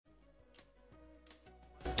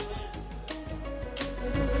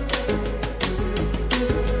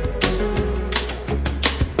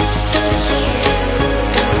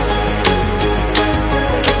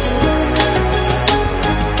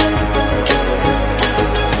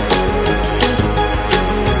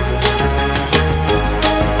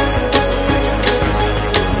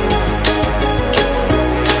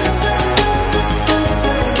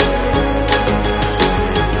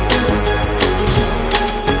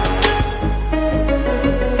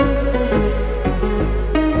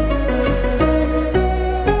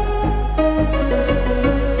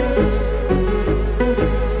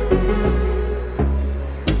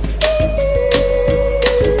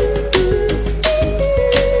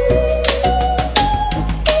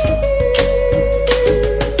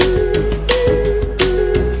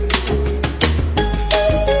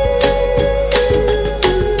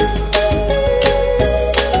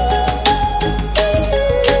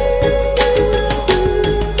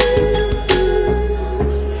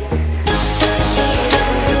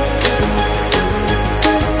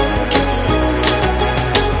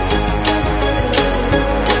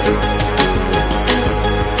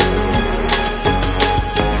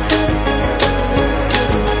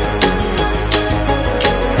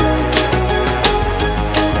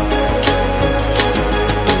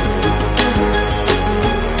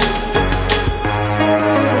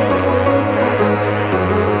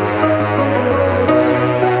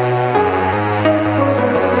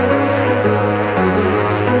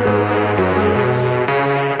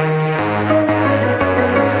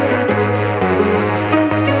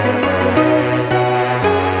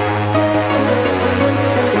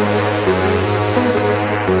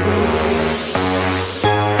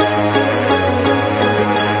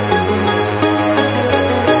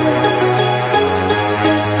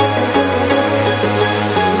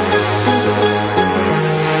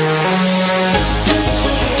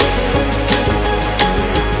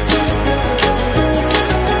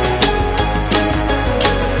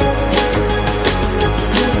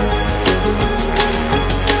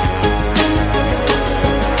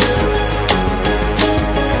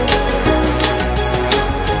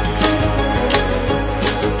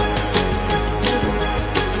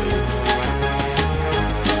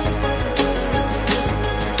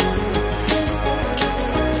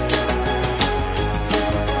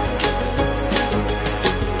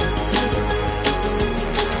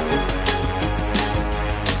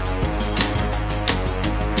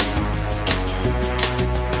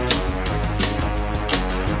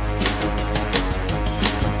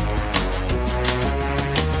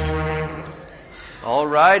All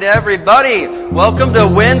right, everybody. Welcome to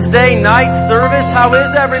Wednesday night service. How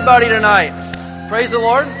is everybody tonight? Praise the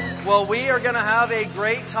Lord. Well, we are going to have a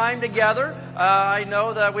great time together. I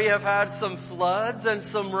know that we have had some floods and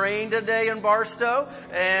some rain today in Barstow.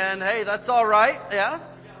 And hey, that's all right. Yeah?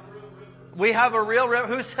 We have a real river.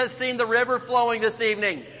 Who has seen the river flowing this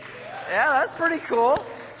evening? Yeah, that's pretty cool.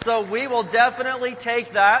 So we will definitely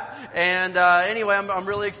take that. And anyway, I'm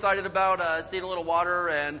really excited about seeing a little water,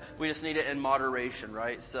 and we just need it in moderation,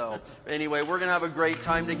 right? So anyway, we're going to have a great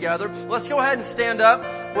time together. Let's go ahead and stand up.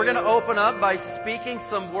 We're going to open up by speaking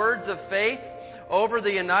some words of faith over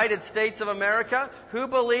the United States of America. Who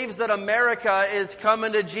believes that America is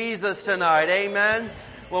coming to Jesus tonight? Amen.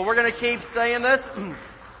 Well, we're going to keep saying this,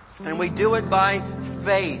 and we do it by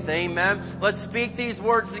faith. Amen. Let's speak these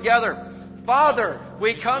words together. Father,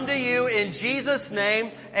 we come to you in Jesus' name,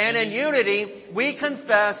 and in unity, we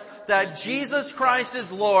confess that Jesus Christ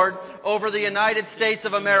is Lord over the United States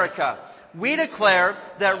of America. We declare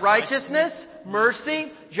that righteousness, mercy,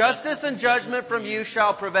 justice, and judgment from you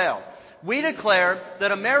shall prevail. We declare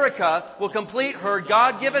that America will complete her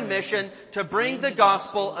God-given mission to bring the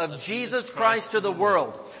gospel of Jesus Christ to the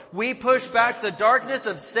world. We push back the darkness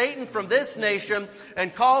of Satan from this nation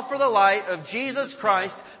and call for the light of Jesus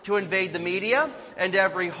Christ to invade the media and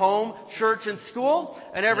every home, church, and school,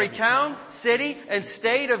 and every town, city, and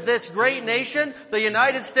state of this great nation, the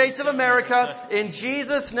United States of America. In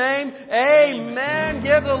Jesus' name, amen.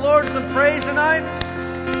 Give the Lord some praise tonight.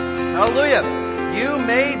 Hallelujah. You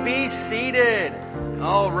may be seated.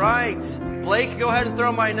 All right. Blake, go ahead and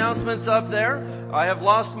throw my announcements up there. I have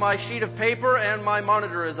lost my sheet of paper and my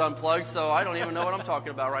monitor is unplugged, so I don't even know what I'm talking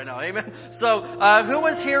about right now. Amen. So, who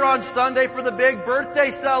was here on Sunday for the big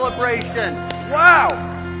birthday celebration?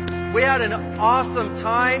 Wow! We had an awesome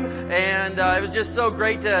time, and it was just so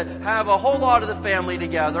great to have a whole lot of the family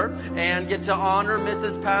together and get to honor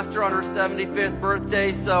Mrs. Pastor on her 75th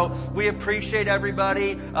birthday. So we appreciate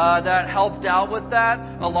everybody that helped out with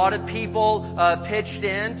that. A lot of people pitched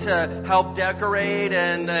in to help decorate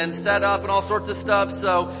and set up and all sorts of stuff.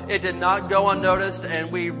 So it did not go unnoticed,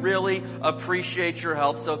 and we really appreciate your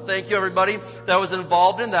help. So thank you, everybody that was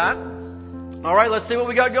involved in that. All right, let's see what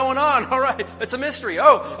we got going on. All right, it's a mystery.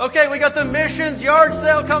 Oh, okay, we got the missions yard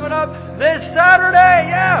sale coming up this Saturday.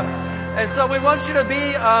 Yeah. And so we want you to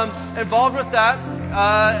be involved with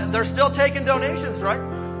that. They're still taking donations,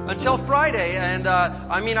 right? Until Friday. And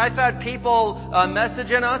I've had people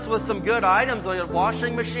messaging us with some good items, like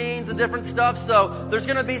washing machines and different stuff. So there's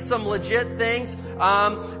going to be some legit things.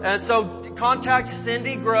 And so contact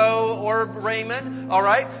Cindy Grow or Raymond, all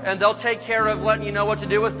right? And they'll take care of letting you know what to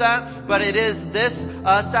do with that. But it is this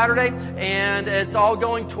Saturday, and it's all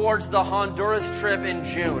going towards the Honduras trip in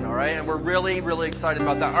June, all right? And we're really, really excited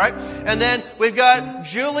about that, all right? And then we've got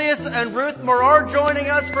Julius and Ruth Morar joining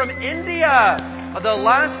us from India. The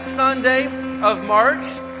last Sunday of March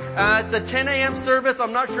at the 10 a.m. service.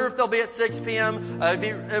 I'm not sure if they'll be at 6 p.m.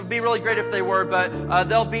 It'd be really great if they were, but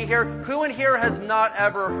they'll be here. Who in here has not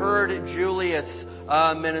ever heard Julius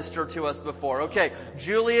minister to us before? Okay,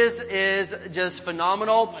 Julius is just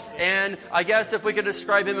phenomenal, and I guess if we could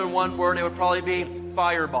describe him in one word, it would probably be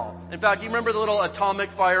fireball. In fact, you remember the little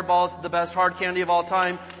atomic fireballs, the best hard candy of all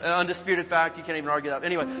time? Undisputed fact, you can't even argue that.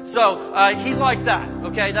 Anyway, so he's like that,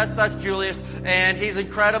 okay? That's Julius, and he's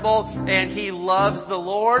incredible, and he loves the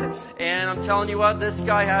Lord, and I'm telling you what, this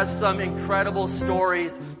guy has some incredible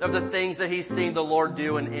stories of the things that he's seen the Lord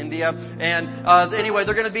do in India. And anyway,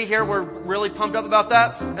 they're going to be here. We're really pumped up about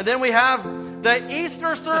that. And then we have the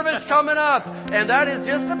Easter service coming up, and that is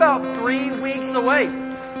just about 3 weeks away.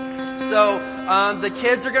 So the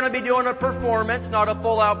kids are going to be doing a performance, not a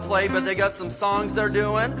full-out play, but they got some songs they're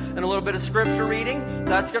doing and a little bit of scripture reading.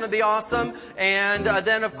 That's going to be awesome. And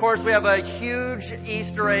then, of course, we have a huge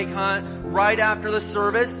Easter egg hunt right after the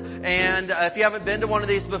service. And if you haven't been to one of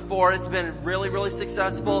these before, it's been really, really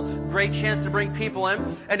successful. Great chance to bring people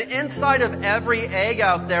in. And inside of every egg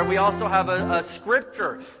out there, we also have a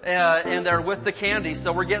scripture in there with the candy.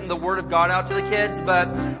 So we're getting the Word of God out to the kids.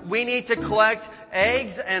 But we need to collect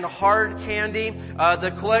eggs and hard candy.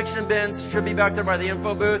 The collection bins should be back there by the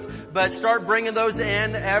info booth, but start bringing those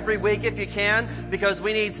in every week if you can, because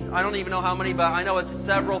we need, I don't even know how many, but I know it's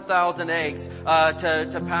several thousand eggs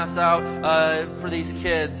to pass out for these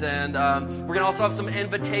kids. And we're going to also have some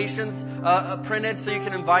invitations printed so you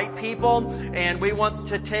can invite people, and we want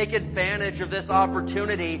to take advantage of this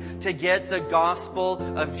opportunity to get the gospel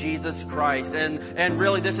of Jesus Christ. And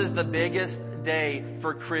really, this is the biggest day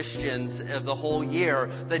for Christians of the whole year,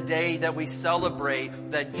 the day that we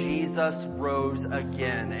celebrate that Jesus rose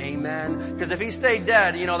again. Amen? Because if he stayed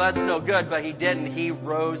dead, that's no good, but he didn't. He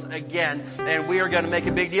rose again. And we are going to make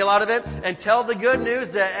a big deal out of it and tell the good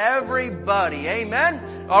news to everybody.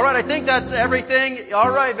 Amen? All right, I think that's everything.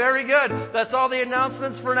 All right, very good. That's all the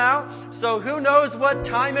announcements for now. So who knows what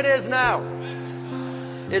time it is now?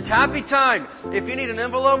 It's happy time. If you need an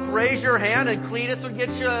envelope, raise your hand and Cletus will get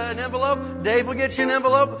you an envelope. Dave will get you an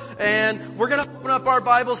envelope. And we're going to open up our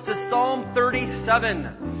Bibles to Psalm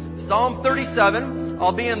 37. Psalm 37.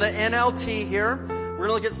 I'll be in the NLT here. We're going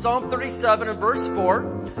to look at Psalm 37 and verse 4.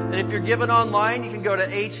 And if you're giving online, you can go to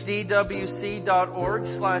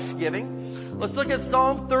hdwc.org/giving. Let's look at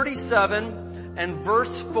Psalm 37 and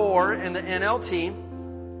verse 4 in the NLT.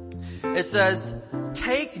 It says,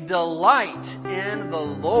 "Take delight in the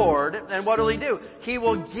Lord." And what will he do? He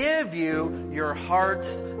will give you your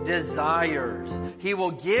heart's desires. He will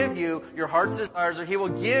give you your heart's desires, or he will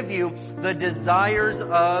give you the desires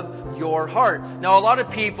of your heart. Now, a lot of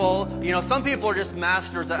people, some people are just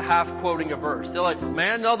masters at half quoting a verse. They're like,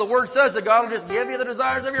 man, no, the word says that God will just give you the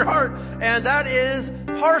desires of your heart. And that is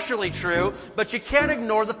partially true, but you can't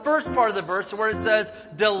ignore the first part of the verse where it says,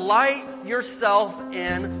 delight yourself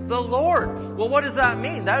in the Lord. Well, what does that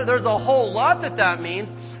mean? There's a whole lot that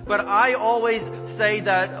means, but I always say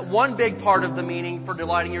that one big part of the meaning for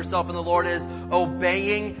delighting yourself in the Lord is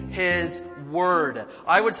obeying His Word.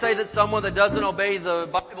 I would say that someone that doesn't obey the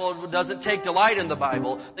Bible doesn't take delight in the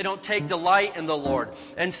Bible. They don't take delight in the Lord.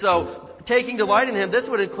 And so, taking delight in Him, this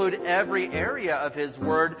would include every area of His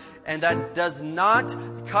Word, and that does not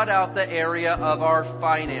cut out the area of our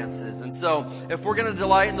finances. And so, if we're going to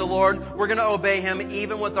delight in the Lord, we're going to obey Him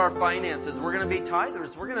even with our finances. We're going to be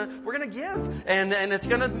tithers. We're going to give, and it's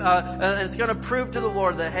going to prove to the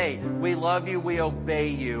Lord that, hey, we love you, we obey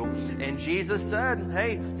you. And Jesus said,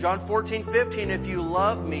 hey, John 14:15, if you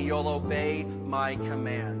love me, you'll obey my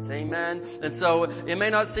commands. Amen. And so it may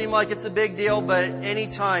not seem like it's a big deal, but any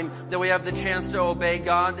time that we have the chance to obey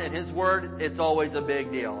God and His Word, it's always a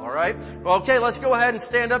big deal. All right? Okay, let's go ahead and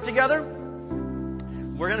stand up together.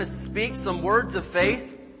 We're going to speak some words of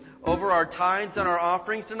faith over our tithes and our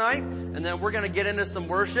offerings tonight, and then we're going to get into some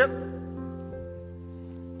worship.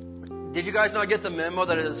 Did you guys not get the memo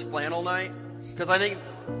that it is flannel night? Because I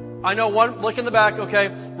know one, look in the back, okay.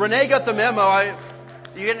 Renee got the memo. I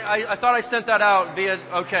thought I sent that out via,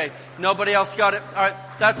 okay, nobody else got it. Alright,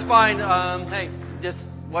 that's fine. Hey, just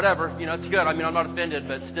whatever, it's good. I mean, I'm not offended,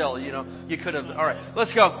 but still, you could have, alright,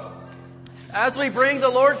 let's go. As we bring the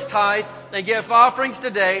Lord's tithe and give offerings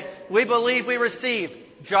today, we believe we receive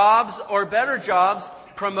jobs or better jobs,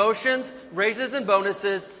 promotions, raises and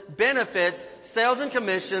bonuses, benefits, sales and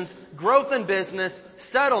commissions, growth in business,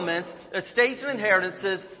 settlements, estates and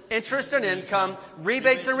inheritances, interest and income,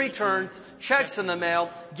 rebates and returns, checks in the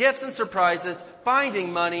mail, gifts and surprises,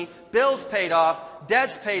 finding money, bills paid off,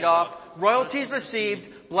 debts paid off, royalties received,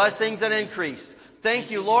 blessings and increase.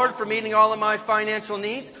 Thank you, Lord, for meeting all of my financial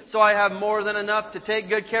needs, so I have more than enough to take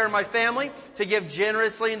good care of my family, to give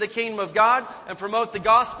generously in the kingdom of God, and promote the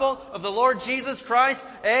gospel of the Lord Jesus Christ.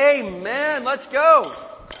 Amen. Let's go.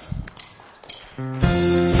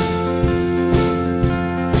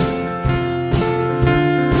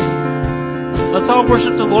 Let's all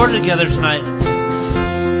worship the Lord together tonight.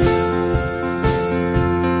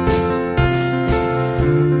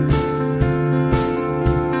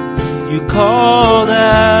 You called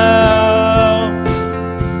out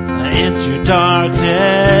into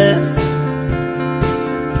darkness.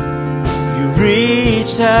 You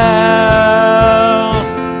reached out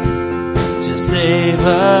to save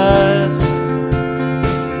us.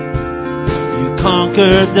 You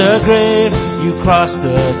conquered the grave. You crossed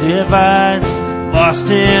the divide. Lost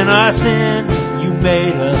in our sin, you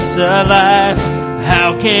made us alive.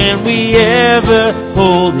 How can we ever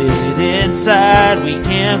hold it inside? We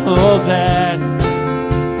can't hold back.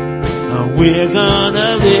 We're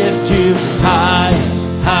gonna lift you higher,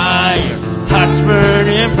 higher. Hearts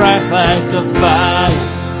burning bright like a fire,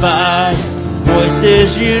 fire.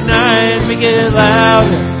 Voices unite, make it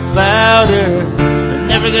louder, louder. We're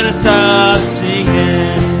never gonna stop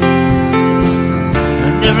singing.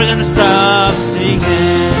 We're never gonna stop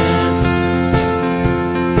singing.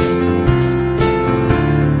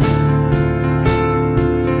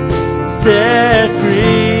 Set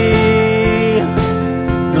free,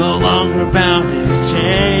 no longer bound in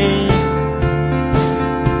chains.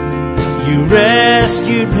 You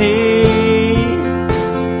rescued me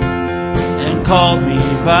and called me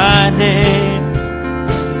by name.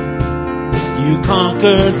 You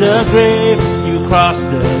conquered the grave, you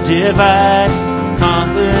crossed the divide.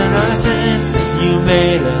 conquered our sin. You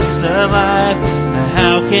made us alive.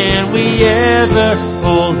 How can we ever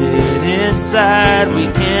hold it inside? We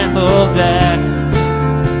can't hold back,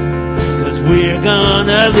 'cause we're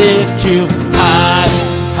gonna lift you high,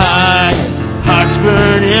 high. Hearts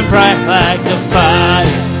burning bright like a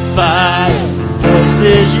fire, fire.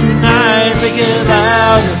 Voices unite, make it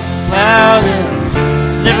louder, louder.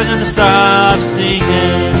 Never gonna stop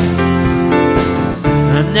singing.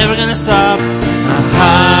 I'm never gonna stop.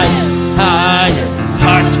 Higher, higher.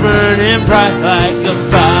 Hearts burning bright like a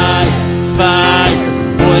fire, fire.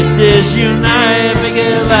 Voices unite, make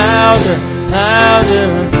it louder, louder.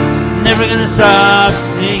 Never gonna stop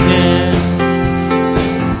singing.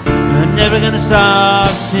 I'm never gonna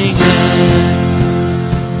stop singing.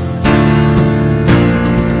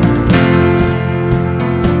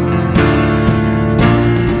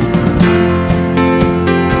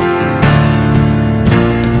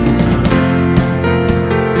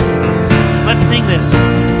 Let's sing this.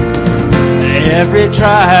 Every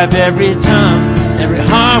tribe, every tongue, every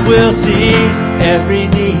heart will sing. Every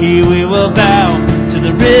knee we will bow to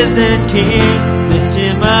the risen King. Lift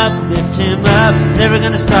him up, never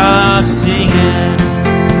gonna stop singing.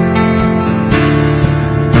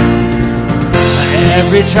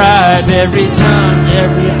 Every tribe, every tongue,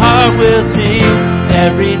 every heart will sing.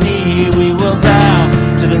 Every knee we will bow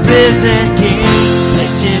to the risen King.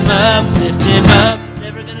 Lift him up,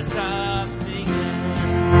 never gonna stop singing.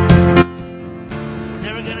 We're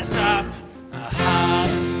never gonna stop. High,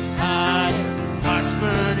 high, hearts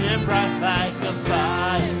burning bright like a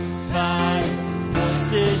fire, fire.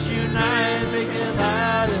 Voices unite, make it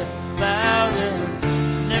louder, louder.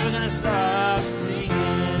 Never gonna stop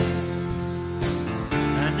singing.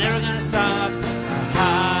 I'm never gonna stop.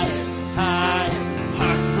 Higher, higher,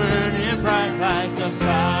 hearts burning bright like a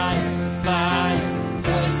fire, fire.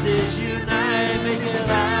 Voices unite, make it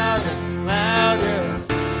louder, louder.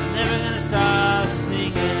 I'm never gonna stop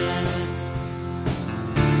singing.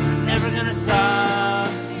 I'm never gonna stop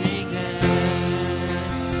singing.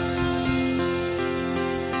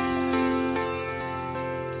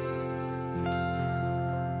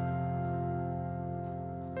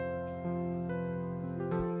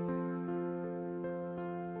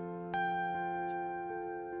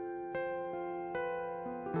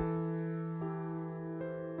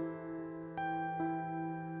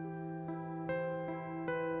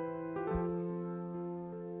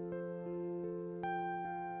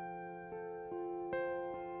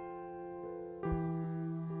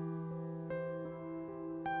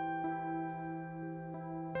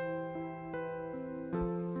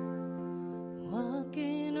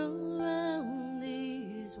 Walking around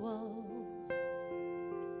these walls,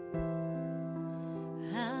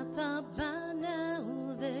 I thought by now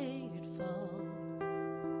they'd fall,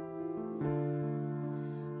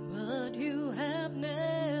 but you have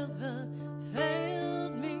never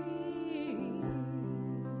failed me.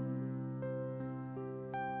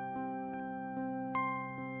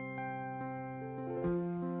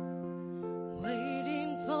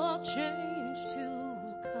 Waiting for change to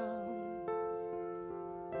come,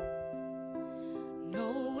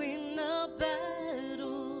 knowing the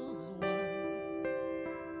battle's won,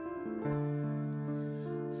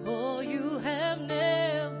 for you have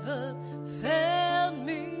never failed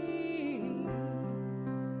me.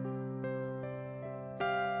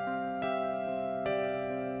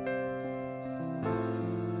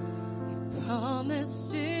 Your promise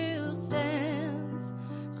still stands,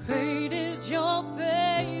 great is your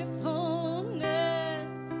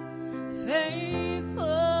faithfulness,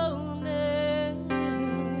 faithfulness.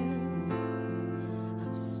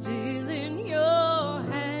 I'm still in your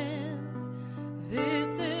hands. This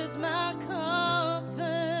is my confidence.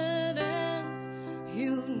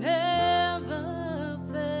 You've never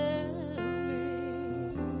failed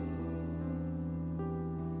me.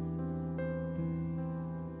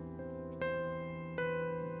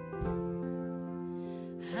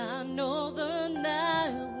 I know the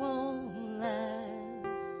night won't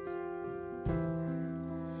last.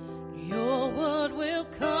 Your word will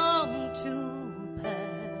come to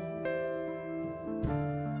pass.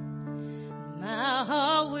 My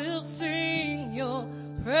heart will sing your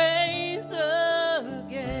praise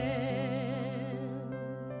again.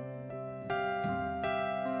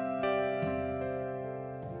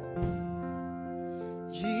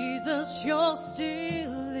 Jesus, you're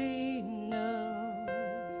still enough.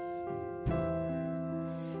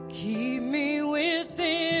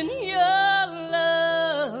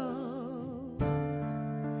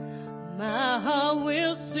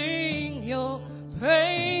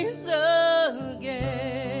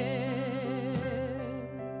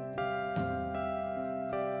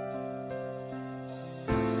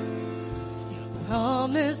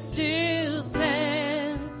 promise still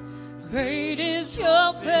stands. Great is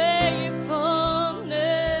your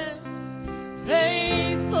faithfulness,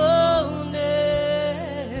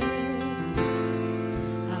 faithfulness.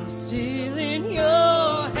 I'm still in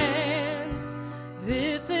your hands.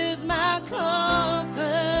 This is my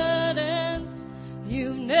confidence.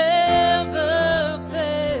 You never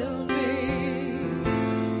failed me.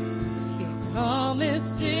 Your promise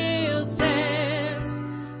still stands.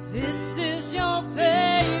 This is your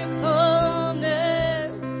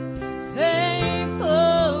faithfulness,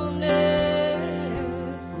 faithfulness.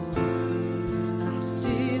 I'm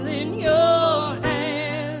still in your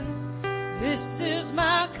hands. This is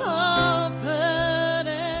my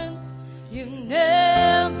confidence. You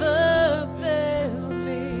never failed me.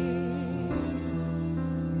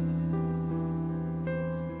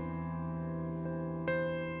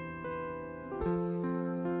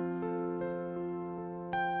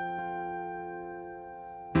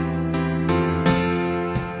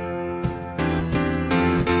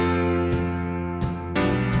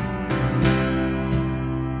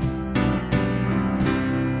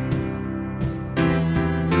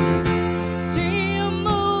 See you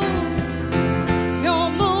move, you're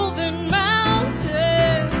moving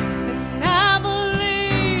mountains, and I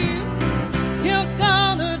believe you're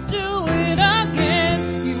gonna do it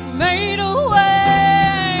again. You made a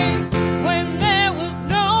way when there was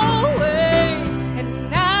no way,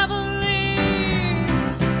 and I believe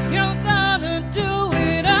you're gonna do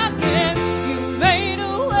it again. You made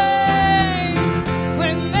a way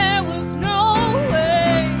when there was no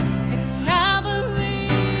way, and I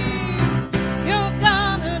believe you're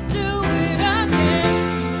gonna do it again.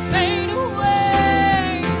 You made a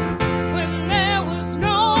way when there was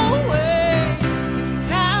no way,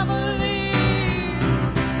 and I believe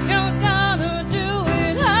you're gonna do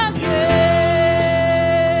it again.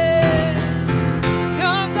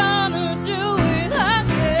 You're gonna do it again.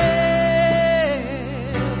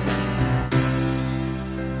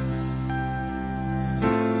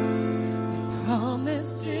 Promise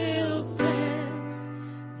still stands.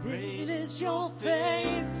 Great is your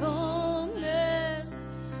faithfulness,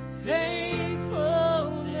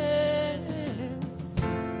 faithfulness.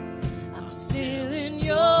 I'm still in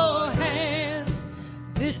your hands.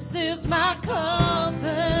 This is my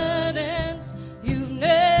confidence. You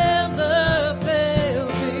never fail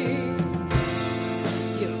me.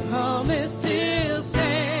 Your promise still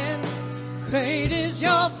stands. Great is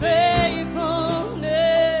your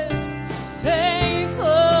faithfulness,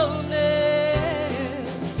 faithfulness.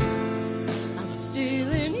 I'm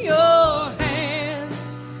still in your hands.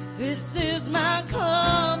 This is my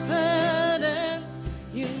confidence.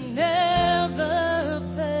 You never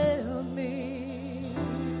fail me.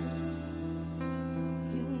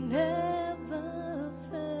 You never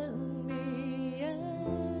fail me.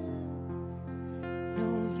 No,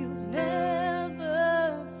 you've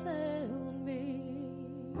never failed me.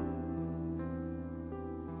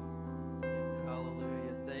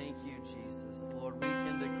 Hallelujah. Thank you, Jesus. Lord, we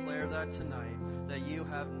can declare that tonight, that you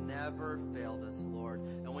have never failed us, Lord.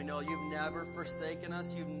 And we know you've never forsaken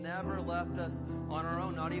us. You've never left us on our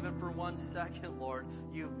own, not even for 1 second, Lord.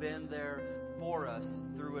 You've been there for us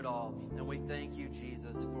through it all. And we thank you,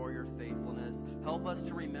 Jesus, for your faithfulness. Help us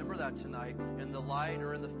to remember that tonight in the light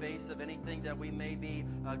or in the face of anything that we may be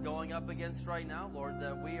going up against right now, Lord,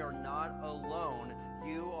 that we are not alone.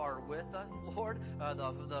 You are with us, Lord.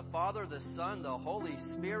 The Father, the Son, the Holy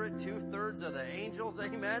Spirit, 2/3 of the angels,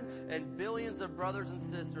 amen, and billions of brothers and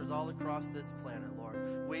sisters all across this planet, Lord.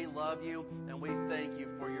 We love you and we thank you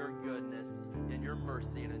for your goodness and your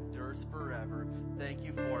mercy, and endures forever. Thank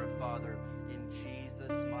you for it, Father, in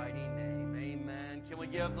Jesus' mighty name. Amen. Can we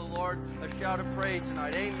give the Lord a shout of praise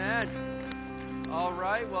tonight? Amen. All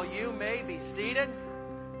right, well, you may be seated.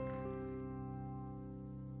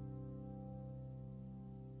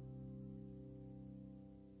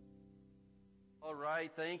 All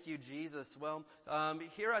right, thank you, Jesus. Well,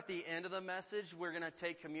 here at the end of the message, we're going to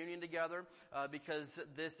take communion together because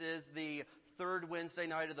this is the third Wednesday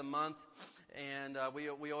night of the month. And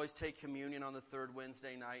we always take communion on the third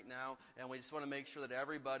Wednesday night now. And we just want to make sure that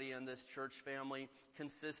everybody in this church family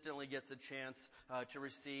consistently gets a chance to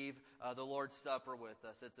receive the Lord's Supper with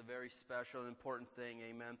us. It's a very special and important thing.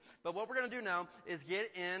 Amen. But what we're going to do now is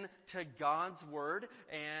get into God's Word.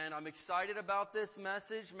 And I'm excited about this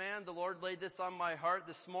message, man. The Lord laid this on my heart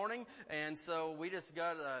this morning. And so we just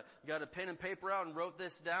got a pen and paper out and wrote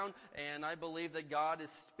this down. And I believe that God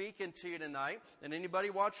is speaking to you tonight. And anybody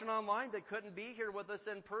watching online that couldn't couldn't be here with us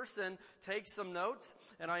in person, take some notes.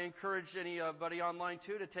 And I encourage anybody online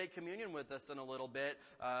too to take communion with us in a little bit.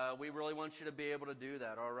 We really want you to be able to do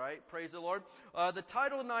that, all right? Praise the Lord. The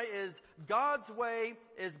title tonight is God's Way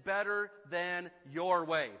is Better Than Your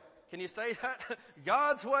Way. Can you say that?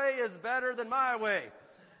 God's way is better than my way.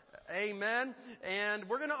 Amen. And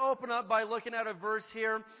we're going to open up by looking at a verse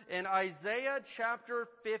here in Isaiah chapter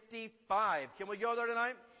 55. Can we go there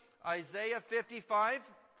tonight? Isaiah 55.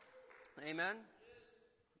 Amen.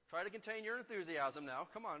 Try to contain your enthusiasm now.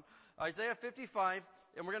 Come on. Isaiah 55.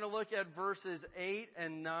 And we're going to look at verses 8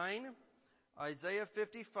 and 9. Isaiah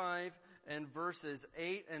 55 and verses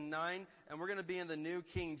 8 and 9. And we're going to be in the New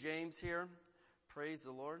King James here. Praise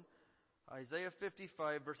the Lord. Isaiah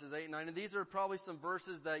 55 verses 8 and 9. And these are probably some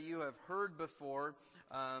verses that you have heard before,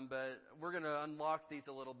 but we're going to unlock these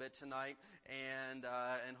a little bit tonight, and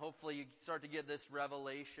hopefully you start to get this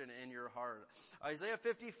revelation in your heart. Isaiah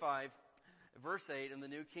 55 verse 8 in the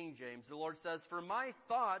New King James, the Lord says, "For my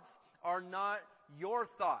thoughts are not your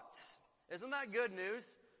thoughts." Isn't that good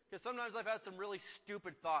news? Because sometimes I've had some really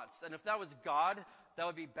stupid thoughts, and if that was God, that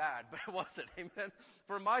would be bad, but it wasn't. Amen.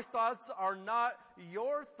 "For my thoughts are not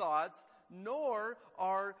your thoughts, nor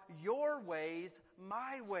are your ways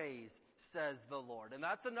my ways, says the Lord." And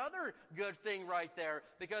that's another good thing right there,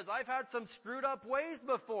 because I've had some screwed up ways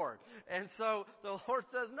before. And so the Lord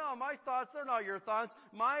says, no, my thoughts are not your thoughts.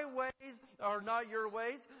 My ways are not your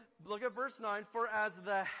ways. Look at verse 9. "For as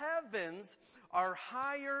the heavens are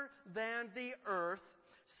higher than the earth,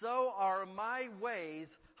 so are my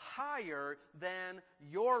ways higher than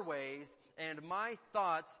your ways, and my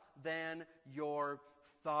thoughts than your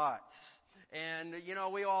thoughts." And,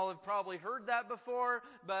 we all have probably heard that before,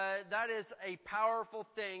 but that is a powerful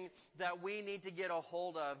thing that we need to get a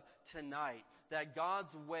hold of tonight. That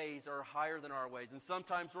God's ways are higher than our ways. And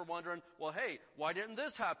sometimes we're wondering, well, hey, why didn't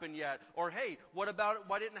this happen yet? Or, hey, why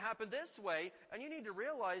didn't it happen this way? And you need to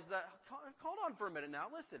realize that, hold on for a minute now,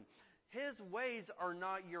 listen. His ways are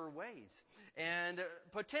not your ways. And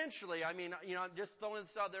potentially, just throwing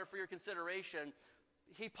this out there for your consideration,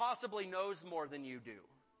 he possibly knows more than you do.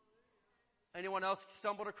 Anyone else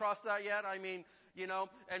stumbled across that yet?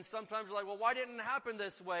 And sometimes you're like, well, why didn't it happen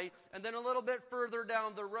this way? And then a little bit further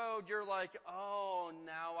down the road, you're like, oh,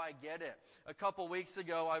 now I get it. A couple weeks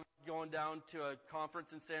ago, I was going down to a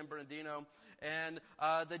conference in San Bernardino, and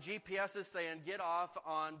the GPS is saying, get off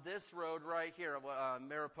on this road right here,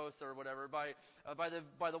 Mariposa or whatever, by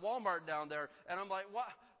the Walmart down there. And I'm like, what?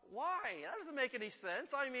 Why? That doesn't make any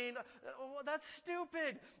sense. That's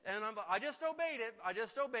stupid. And I just obeyed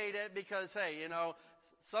it because, hey,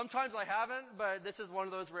 sometimes I haven't, but this is one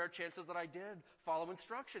of those rare chances that I did follow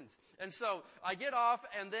instructions. And so I get off,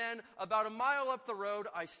 and then about a mile up the road,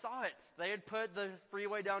 I saw it. They had put the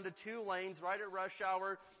freeway down to 2 lanes right at rush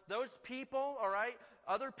hour. Those people, all right,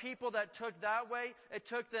 other people that took that way, it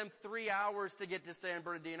took them 3 hours to get to San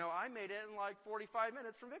Bernardino. I made it in like 45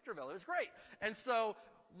 minutes from Victorville. It was great. And so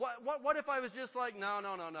what if I was just like, no.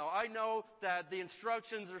 I know that the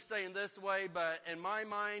instructions are saying this way, but in my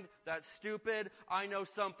mind, that's stupid. I know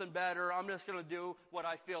something better. I'm just going to do what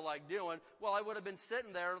I feel like doing. Well, I would have been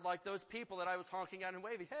sitting there like those people that I was honking at and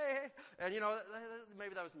waving, hey. And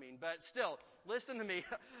maybe that was mean, but still, listen to me.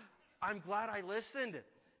 I'm glad I listened,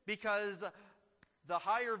 because the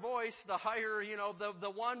higher voice, the higher, the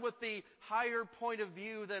one with the higher point of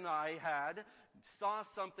view than I had, saw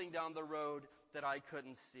something down the road that I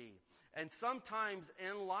couldn't see. And sometimes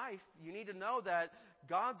in life, you need to know that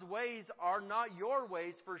God's ways are not your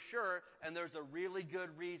ways for sure, and there's a really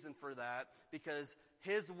good reason for that, because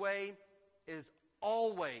His way is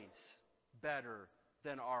always better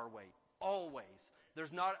than our way. Always.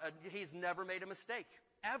 He's never made a mistake.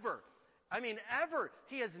 Ever. Ever.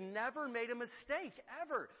 He has never made a mistake.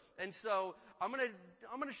 Ever. And so, I'm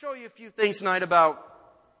gonna show you a few things tonight about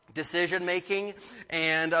decision making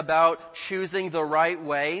and about choosing the right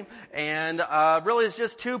way. And really it's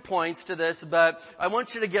just 2 points to this, but I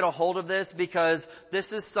want you to get a hold of this, because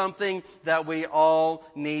this is something that we all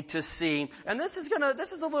need to see. And this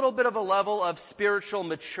is a little bit of a level of spiritual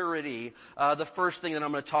maturity, the first thing that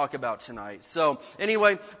I'm going to talk about tonight. So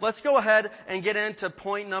anyway, let's go ahead and get into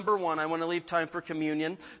point number 1. I want to leave time for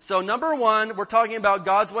communion. So number 1, we're talking about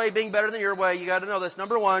God's way being better than your way. You got to know this.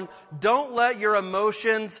 Number 1, don't let your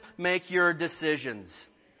emotions make your decisions.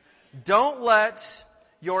 Don't let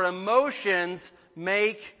your emotions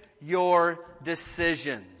make your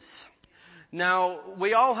decisions. Now,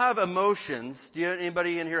 we all have emotions. Do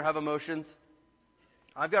anybody in here have emotions?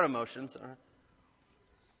 I've got emotions.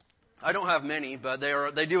 I don't have many, but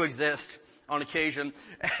they do exist on occasion.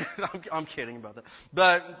 I'm kidding about that.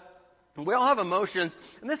 But We all have emotions,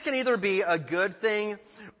 and this can either be a good thing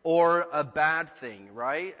or a bad thing,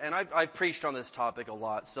 right? And I've preached on this topic a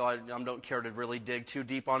lot, so I don't care to really dig too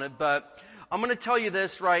deep on it, but I'm going to tell you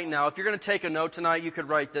this right now. If you're going to take a note tonight, you could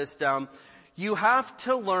write this down. You have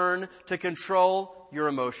to learn to control your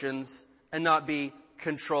emotions and not be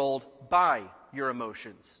controlled by your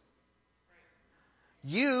emotions.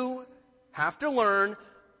 You have to learn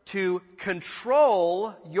to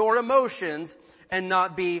control your emotions and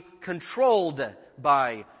not be controlled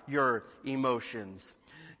by your emotions.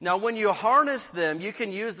 Now, when you harness them, you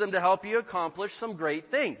can use them to help you accomplish some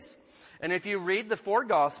great things. And if you read the 4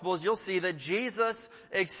 Gospels, you'll see that Jesus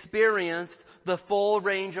experienced the full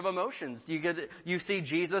range of emotions. You see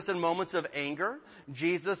Jesus in moments of anger,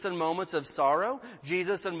 Jesus in moments of sorrow,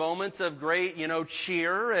 Jesus in moments of great,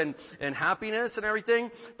 cheer and happiness and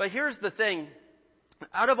everything. But here's the thing.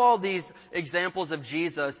 Out of all these examples of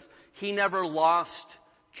Jesus, he never lost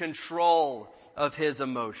control of his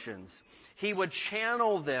emotions. He would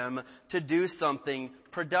channel them to do something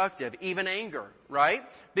productive, even anger, right?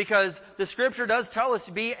 Because the scripture does tell us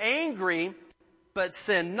to be angry, but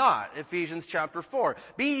sin not. Ephesians chapter 4.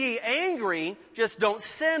 Be ye angry, just don't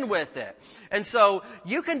sin with it. And so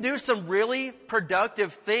you can do some really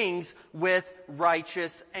productive things with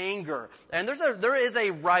righteous anger. And there is a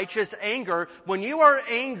righteous anger. When you are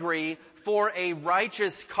angry for a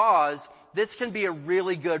righteous cause, this can be a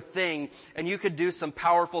really good thing, and you could do some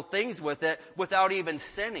powerful things with it without even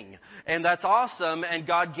sinning. And that's awesome, and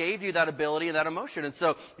God gave you that ability and that emotion. And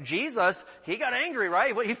so Jesus, he got angry,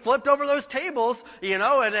 right? He flipped over those tables,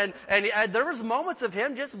 and there was moments of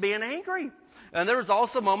him just being angry. And there was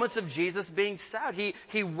also moments of Jesus being sad.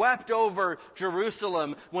 He wept over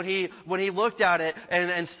Jerusalem when he looked at it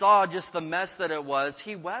and saw just the mess that it was.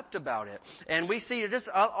 He wept about it. And we see just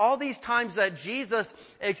all these times that Jesus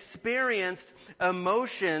experienced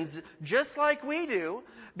emotions just like we do,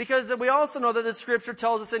 because we also know that the scripture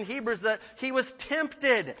tells us in Hebrews that he was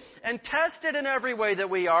tempted and tested in every way that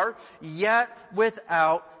we are, yet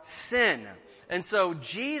without sin. And so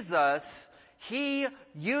Jesus, he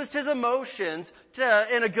used his emotions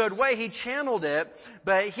in a good way. He channeled it,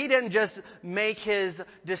 but he didn't just make his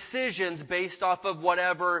decisions based off of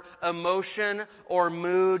whatever emotion or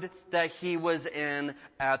mood that he was in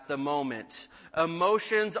at the moment.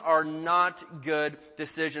 Emotions are not good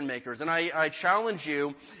decision makers. And I challenge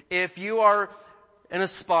you, if you are in a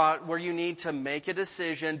spot where you need to make a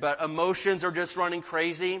decision, but emotions are just running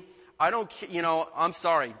crazy, I'm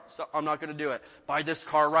sorry. So I'm not going to do it. Buy this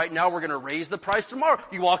car right now. We're going to raise the price tomorrow.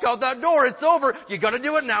 You walk out that door. It's over. You got to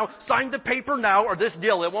do it now. Sign the paper now or this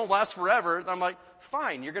deal. It won't last forever. I'm like,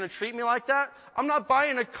 fine. You're going to treat me like that? I'm not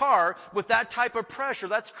buying a car with that type of pressure.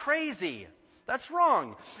 That's crazy. That's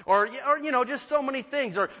wrong. Or just so many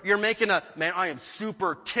things. Or you're making man, I am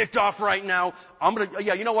super ticked off right now. I'm going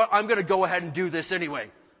to go ahead and do this anyway.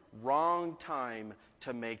 Wrong time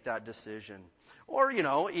to make that decision. Or,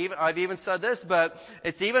 I've even said this, but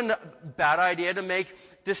it's even a bad idea to make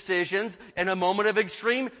decisions in a moment of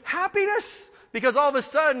extreme happiness. Because all of a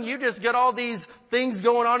sudden you just get all these things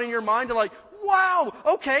going on in your mind and like, wow,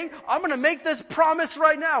 okay, I'm going to make this promise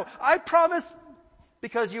right now. I promise,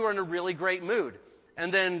 because you are in a really great mood.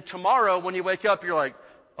 And then tomorrow when you wake up, you're like,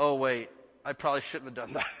 oh wait, I probably shouldn't have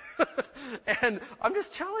done that. And I'm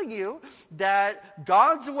just telling you that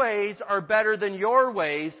God's ways are better than your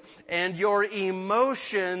ways, and your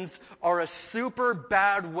emotions are a super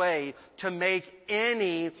bad way to make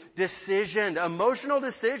any decision. Emotional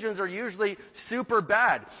decisions are usually super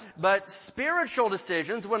bad. But spiritual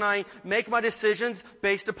decisions, when I make my decisions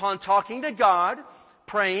based upon talking to God,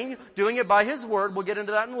 praying, doing it by His Word, we'll get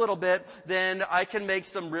into that in a little bit, then I can make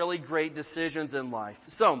some really great decisions in life.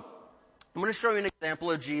 So, I'm going to show you an example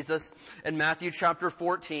of Jesus in Matthew chapter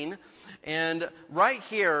 14. And right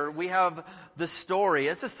here we have the story.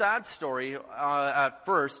 It's a sad story at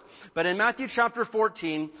first. But in Matthew chapter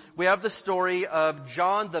 14, we have the story of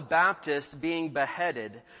John the Baptist being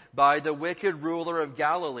beheaded by the wicked ruler of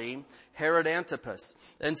Galilee, Herod Antipas.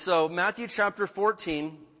 And so Matthew chapter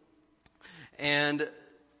 14, and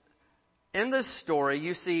in this story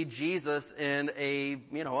you see Jesus in a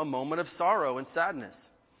moment of sorrow and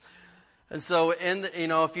sadness. And so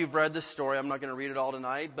if you've read the story, I'm not going to read it all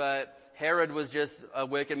tonight, but Herod was just a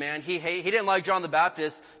wicked man. He didn't like John the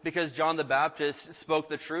Baptist because John the Baptist spoke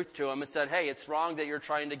the truth to him and said, hey, it's wrong that you're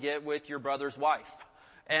trying to get with your brother's wife.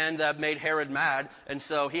 And that made Herod mad. And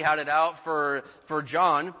so he had it out for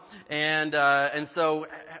John. And so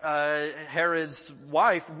Herod's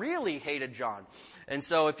wife really hated John. And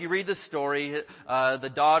so if you read the story,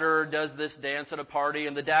 the daughter does this dance at a party,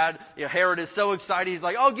 and the dad, Herod is so excited, he's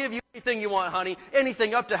like, I'll give you Anything you want, honey.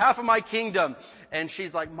 Anything up to half of my kingdom. And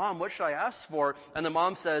she's like, Mom, what should I ask for? And the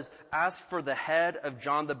mom says, ask for the head of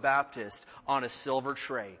John the Baptist on a silver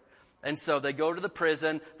tray. And so they go to the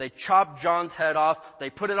prison, they chop John's head off, they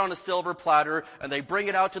put it on a silver platter, and they bring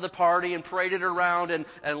it out to the party and parade it around and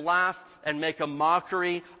laugh and make a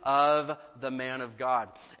mockery of the man of God.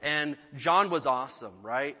 And John was awesome,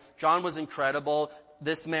 right? John was incredible.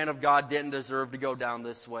 This man of God didn't deserve to go down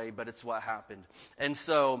this way, but it's what happened. And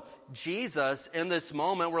so Jesus, in this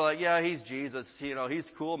moment, we're like, yeah, he's Jesus.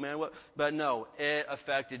 He's cool, man. But no, it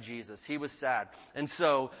affected Jesus. He was sad. And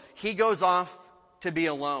so he goes off to be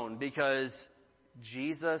alone because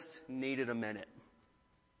Jesus needed a minute.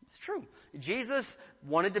 It's true. Jesus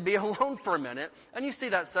wanted to be alone for a minute. And you see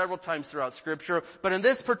that several times throughout Scripture. But in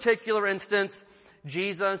this particular instance,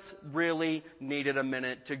 Jesus really needed a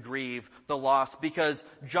minute to grieve the loss because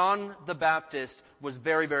John the Baptist was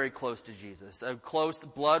very, very close to Jesus. A close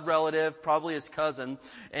blood relative, probably his cousin.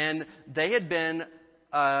 And they had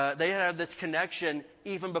had this connection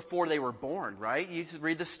even before they were born, right? You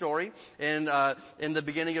read the story in the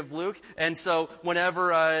beginning of Luke. And so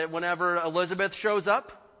whenever Elizabeth shows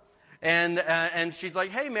up, and she's like,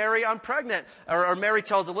 hey, Mary, I'm pregnant. Or Mary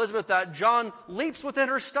tells Elizabeth that John leaps within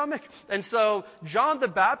her stomach. And so John the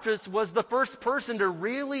Baptist was the first person to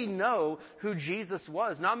really know who Jesus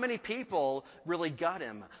was. Not many people really got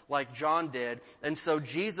him like John did. And so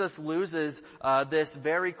Jesus loses this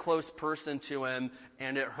very close person to him,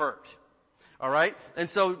 and it hurt. All right? And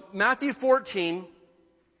so Matthew 14,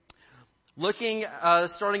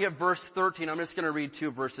 starting at verse 13, I'm just going to read 2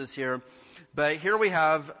 verses here. But here we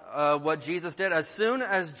have what Jesus did. As soon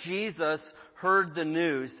as Jesus heard the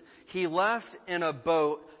news, he left in a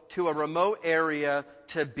boat to a remote area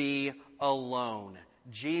to be alone.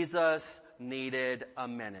 Jesus needed a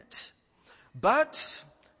minute. But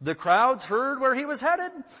the crowds heard where he was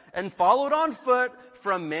headed and followed on foot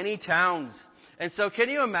from many towns. And so can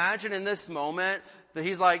you imagine in this moment that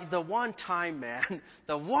he's like, the one time, man,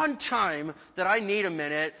 the one time that I need a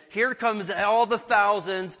minute, here comes all the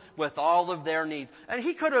thousands with all of their needs. And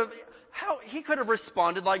he could have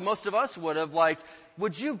responded like most of us would have, like,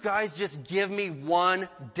 would you guys just give me one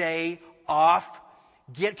day off?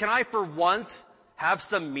 Can I for once have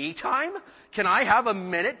some me time? Can I have a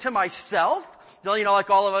minute to myself? Like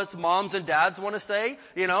all of us moms and dads want to say,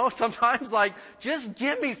 sometimes like, just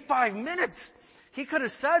give me 5 minutes. He could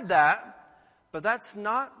have said that. But that's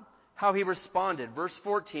not how he responded. Verse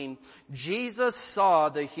 14, Jesus saw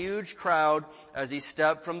the huge crowd as he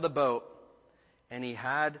stepped from the boat, and he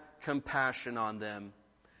had compassion on them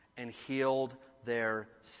and healed their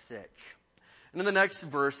sick. And in the next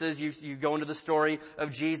verses, you go into the story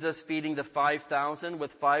of Jesus feeding the 5,000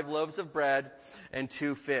 with 5 loaves of bread and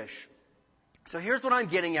 2 fish. So here's what I'm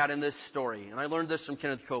getting at in this story, and I learned this from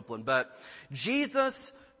Kenneth Copeland, but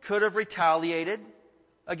Jesus could have retaliated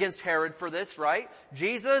against Herod for this, right?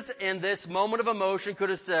 Jesus, in this moment of emotion,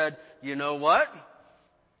 could have said, you know what?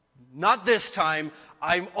 Not this time.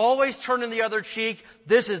 I'm always turning the other cheek.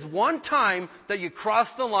 This is one time that you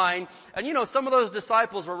cross the line. And some of those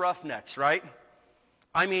disciples were roughnecks, right?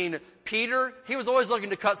 I mean, Peter, he was always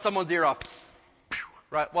looking to cut someone's ear off.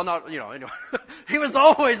 Right? Well, not, anyway. He was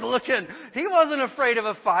always looking. He wasn't afraid of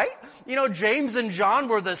a fight. James and John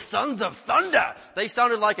were the sons of thunder. They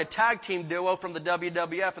sounded like a tag team duo from the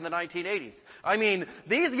WWF in the 1980s. I mean,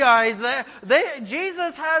 these guys,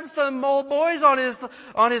 Jesus had some old boys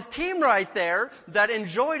on his team right there that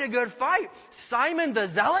enjoyed a good fight. Simon the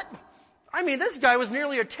Zealot. I mean, this guy was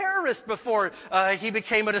nearly a terrorist before he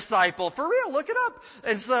became a disciple. For real, look it up.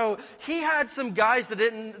 And so he had some guys that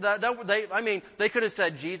they could have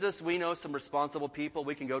said, Jesus, we know some responsible people.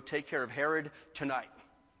 We can go take care of Herod tonight.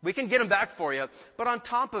 We can get him back for you. But on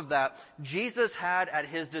top of that, Jesus had at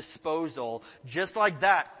his disposal, just like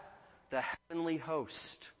that, the heavenly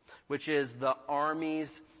host, which is the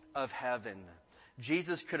armies of heaven.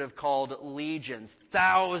 Jesus could have called legions,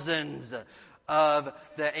 thousands of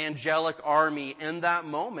the angelic army in that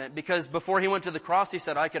moment, because before he went to the cross, he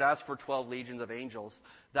said, I could ask for 12 legions of angels.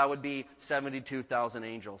 That would be 72,000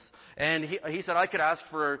 angels. And he said, I could ask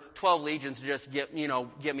for 12 legions to just get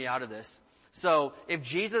me out of this. So if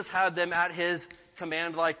Jesus had them at his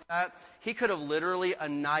command like that, he could have literally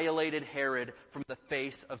annihilated Herod from the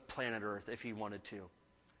face of planet Earth if he wanted to.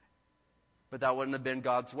 But that wouldn't have been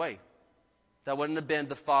God's way. That wouldn't have been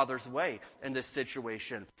the Father's way in this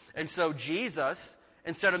situation. And so Jesus,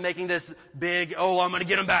 instead of making this big, I'm going to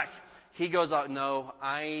get him back, he goes out, no,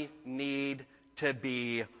 I need to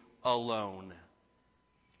be alone.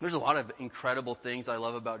 There's a lot of incredible things I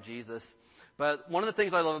love about Jesus. But one of the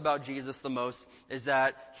things I love about Jesus the most is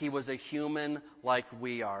that he was a human like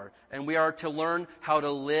we are. And we are to learn how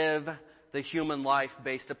to live the human life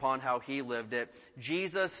based upon how he lived it.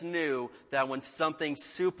 Jesus knew that when something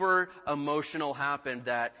super emotional happened,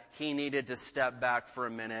 that he needed to step back for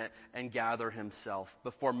a minute and gather himself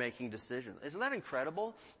before making decisions. Isn't that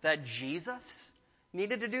incredible that Jesus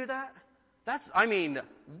needed to do that?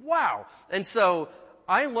 Wow. And so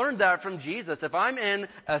I learned that from Jesus. If I'm in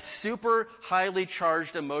a super highly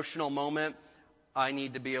charged emotional moment, I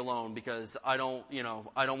need to be alone because I don't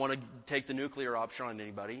want to take the nuclear option on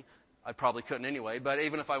anybody. I probably couldn't anyway, but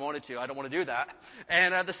even if I wanted to, I don't want to do that.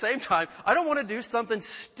 And at the same time, I don't want to do something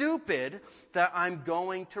stupid that I'm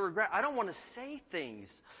going to regret. I don't want to say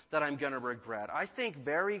things that I'm going to regret. I think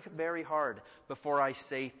very, very hard before I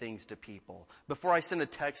say things to people. Before I send a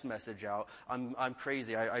text message out, I'm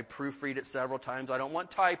crazy. I proofread it several times. I don't want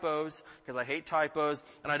typos because I hate typos,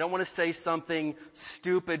 and I don't want to say something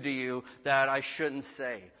stupid to you that I shouldn't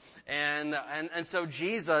say. And so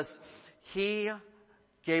Jesus, he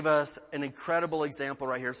gave us an incredible example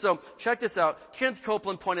right here. So check this out. Kenneth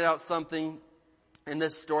Copeland pointed out something in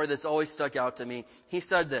this story that's always stuck out to me. He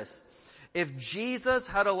said this: if Jesus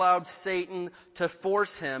had allowed Satan to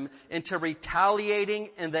force him into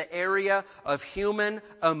retaliating in the area of human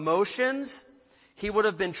emotions, he would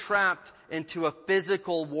have been trapped into a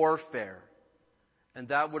physical warfare. And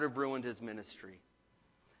that would have ruined his ministry.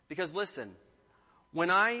 Because listen,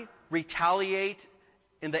 when I retaliate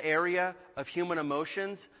in the area of human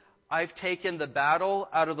emotions, I've taken the battle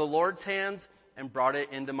out of the Lord's hands and brought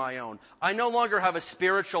it into my own. I no longer have a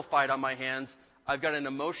spiritual fight on my hands. I've got an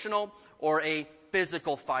emotional or a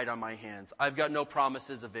physical fight on my hands. I've got no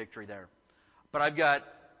promises of victory there. But I've got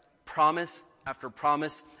promise after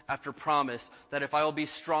promise after promise that if I will be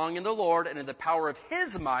strong in the Lord and in the power of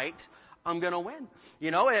his might, I'm going to win.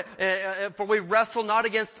 For we wrestle not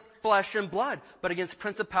against flesh and blood, but against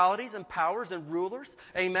principalities and powers and rulers.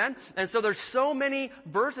 Amen. And so there's so many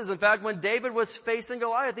verses. In fact, when David was facing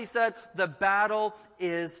Goliath, he said, the battle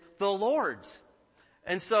is the Lord's.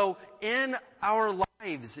 And so in our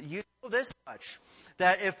lives, you know this much,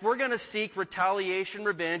 that if we're going to seek retaliation,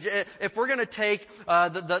 revenge, if we're going to take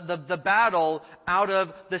the battle out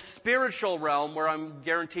of the spiritual realm where I'm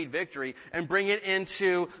guaranteed victory and bring it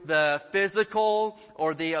into the physical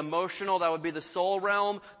or the emotional, that would be the soul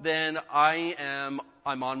realm, then I'm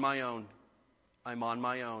on my own. I'm on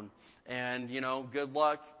my own. And, good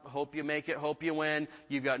luck. Hope you make it. Hope you win.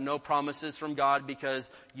 You've got no promises from God because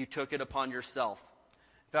you took it upon yourself.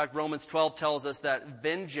 In fact, Romans 12 tells us that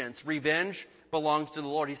revenge belongs to the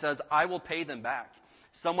Lord. He says, I will pay them back.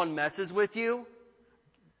 Someone messes with you,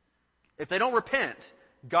 if they don't repent,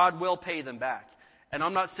 God will pay them back. And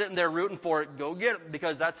I'm not sitting there rooting for it, go get it,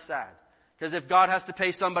 because that's sad. Because if God has to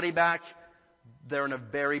pay somebody back, they're in a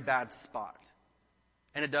very bad spot.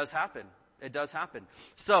 And it does happen. It does happen.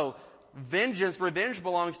 So, revenge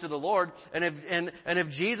belongs to the Lord. And if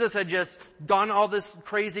Jesus had just gone all this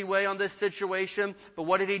crazy way on this situation, but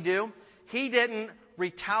what did he do? He didn't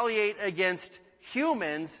retaliate against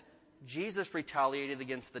humans. Jesus retaliated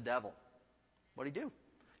against the devil. What did he do?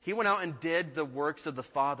 He went out and did the works of the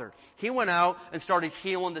Father. He went out and started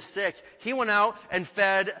healing the sick. He went out and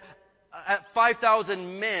fed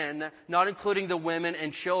 5,000 men, not including the women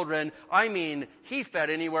and children. He fed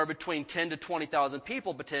anywhere between 10 to 20,000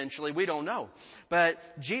 people potentially. We don't know. But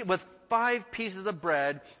with 5 pieces of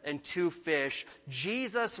bread and 2 fish,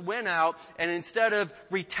 Jesus went out and instead of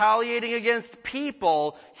retaliating against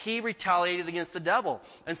people, he retaliated against the devil.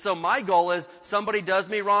 And so my goal is, somebody does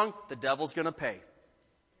me wrong, the devil's gonna pay.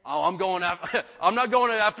 Oh, I'm not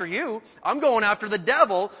going after you. I'm going after the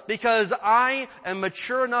devil because I am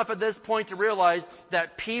mature enough at this point to realize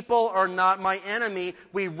that people are not my enemy.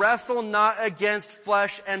 We wrestle not against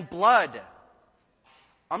flesh and blood.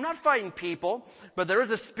 I'm not fighting people, but there is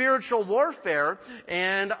a spiritual warfare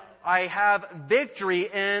and I have victory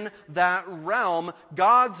in that realm.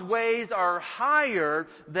 God's ways are higher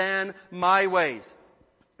than my ways.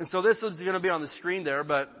 And so this is going to be on the screen there,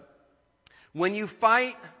 but when you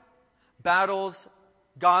fight battles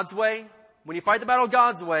God's way,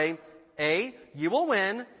 A, you will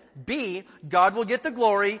win, B, God will get the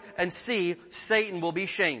glory, and C, Satan will be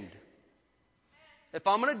shamed. If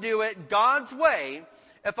I'm going to do it God's way,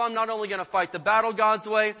 if I'm not only going to fight the battle God's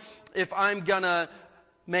way, if I'm going to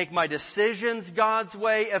make my decisions God's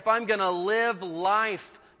way, if I'm going to live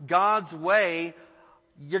life God's way,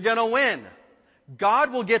 you're going to win.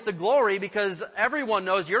 God will get the glory because everyone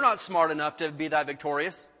knows you're not smart enough to be that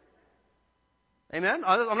victorious. Amen?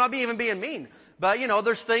 I'm not even being mean. But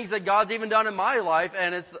there's things that God's even done in my life,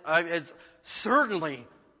 and it's certainly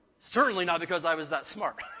not because I was that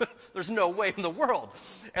smart. There's no way in the world.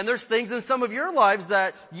 And there's things in some of your lives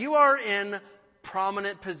that you are in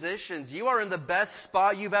prominent positions. You are in the best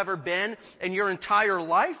spot you've ever been in your entire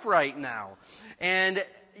life right now. And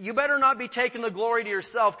you better not be taking the glory to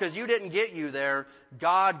yourself, because you didn't get you there.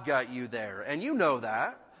 God got you there. And you know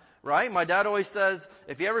that, right? My dad always says,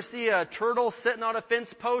 if you ever see a turtle sitting on a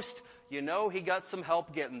fence post, you know he got some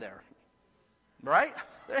help getting there. Right?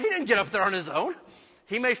 He didn't get up there on his own.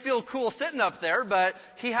 He may feel cool sitting up there, but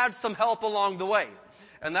he had some help along the way.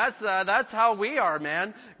 And that's how we are,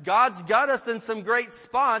 man. God's got us in some great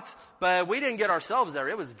spots, but we didn't get ourselves there.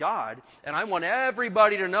 It was God. And I want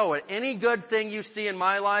everybody to know it. Any good thing you see in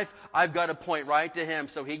my life, I've got to point right to Him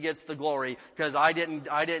so He gets the glory, because I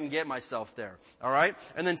didn't get myself there. Alright?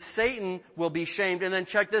 And then Satan will be shamed. And then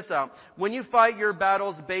check this out. When you fight your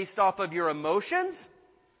battles based off of your emotions,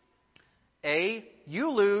 A,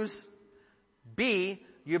 you lose. B,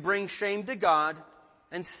 you bring shame to God.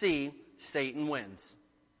 And C, Satan wins.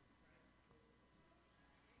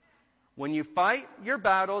 When you fight your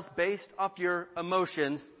battles based off your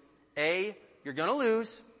emotions, A, you're gonna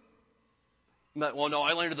lose. But, well, no,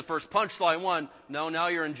 I landed the first punch, so I won. No, now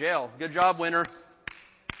you're in jail. Good job, winner.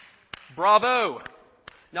 Bravo.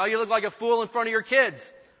 Now you look like a fool in front of your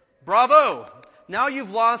kids. Bravo. Now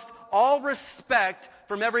you've lost all respect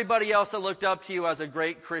from everybody else that looked up to you as a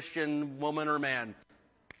great Christian woman or man.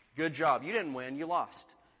 Good job. You didn't win, you lost.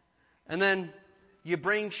 And then you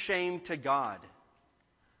bring shame to God.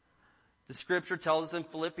 The scripture tells us in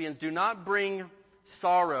Philippians, do not bring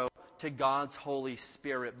sorrow to God's Holy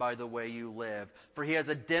Spirit by the way you live, for He has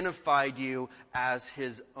identified you as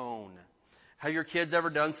His own. Have your kids ever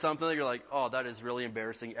done something that you're like, oh, that is really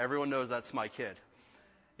embarrassing. Everyone knows that's my kid.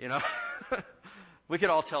 We could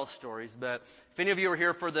all tell stories, but if any of you were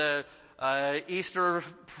here for the Easter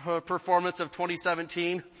performance of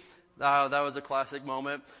 2017, that was a classic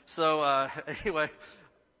moment. So anyway,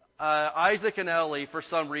 Isaac and Ellie, for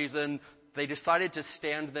some reason, they decided to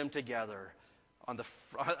stand them together on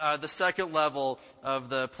the second level of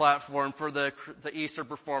the platform for the Easter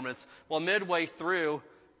performance. Well, midway through,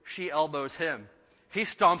 she elbows him. He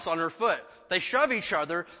stomps on her foot. They shove each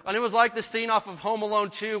other, and it was like the scene off of Home Alone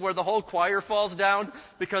 2 where the whole choir falls down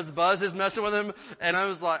because Buzz is messing with him. And I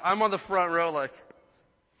was like, I'm on the front row like,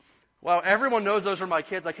 wow, everyone knows those are my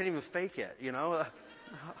kids. I can't even fake it,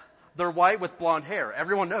 They're white with blonde hair.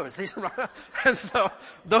 Everyone knows these are my, and so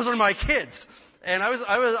those are my kids. And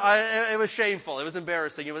it was shameful. It was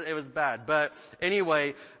embarrassing. It was bad. But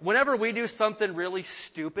anyway, whenever we do something really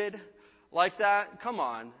stupid like that, come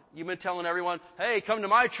on. You've been telling everyone, hey, come to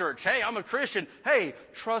my church. Hey, I'm a Christian. Hey,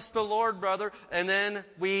 trust the Lord, brother. And then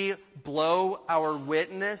we blow our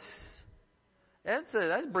witness.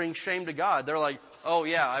 That brings shame to God. They're like, oh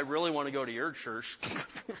yeah, I really want to go to your church.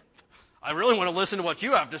 I really want to listen to what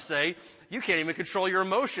you have to say. You can't even control your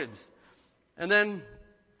emotions. And then,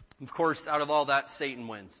 of course, out of all that, Satan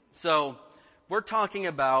wins. So, we're talking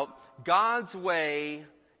about God's way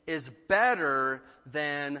is better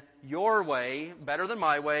than your way, better than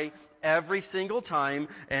my way, every single time.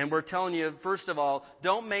 And we're telling you, first of all,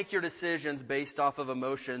 don't make your decisions based off of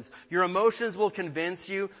emotions. Your emotions will convince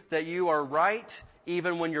you that you are right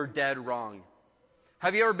even when you're dead wrong.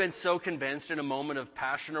 Have you ever been so convinced in a moment of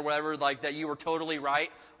passion or whatever, like that you were totally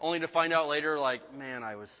right, only to find out later, like, man,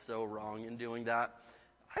 I was so wrong in doing that?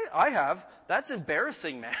 I have. That's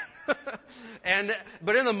embarrassing, man.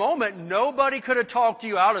 But in the moment, nobody could have talked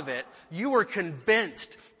you out of it. You were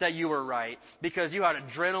convinced that you were right because you had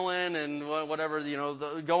adrenaline and whatever,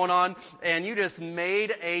 going on, and you just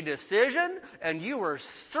made a decision and you were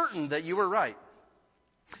certain that you were right.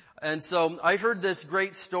 And so I heard this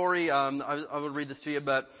great story. I would read this to you,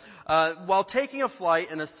 but while taking a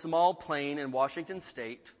flight in a small plane in Washington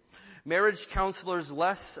State, marriage counselors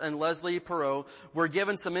Les and Leslie Perot were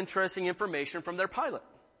given some interesting information from their pilot.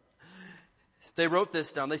 They wrote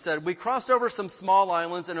this down. They said, we crossed over some small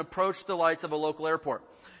islands and approached the lights of a local airport.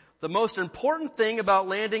 The most important thing about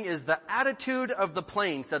landing is the attitude of the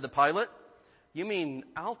plane, said the pilot. You mean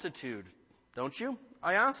altitude, don't you?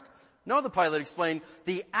 I asked. No, the pilot explained.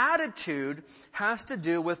 The attitude has to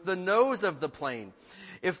do with the nose of the plane.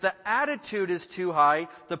 If the attitude is too high,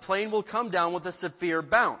 the plane will come down with a severe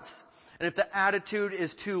bounce. And if the attitude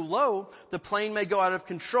is too low, the plane may go out of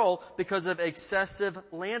control because of excessive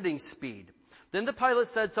landing speed. Then the pilot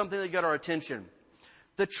said something that got our attention.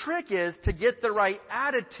 The trick is to get the right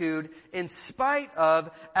attitude in spite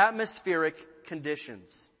of atmospheric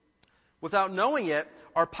conditions. Without knowing it,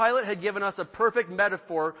 our pilot had given us a perfect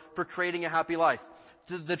metaphor for creating a happy life.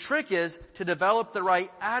 The trick is to develop the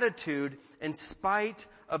right attitude in spite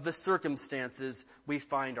of the circumstances we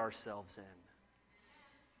find ourselves in.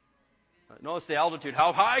 Notice the altitude.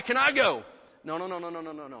 How high can I go?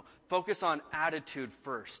 No. Focus on attitude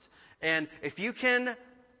first. And if you can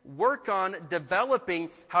work on developing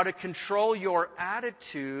how to control your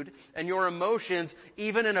attitude and your emotions,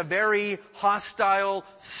 even in a very hostile,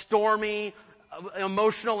 stormy,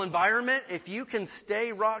 emotional environment, if you can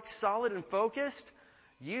stay rock solid and focused,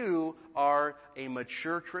 you are a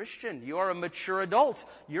mature Christian. You are a mature adult.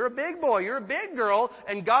 You're a big boy. You're a big girl.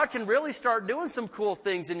 And God can really start doing some cool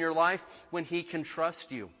things in your life when He can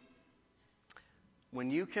trust you.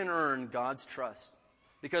 When you can earn God's trust.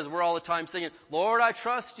 Because we're all the time singing, Lord, I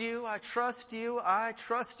trust you, I trust you, I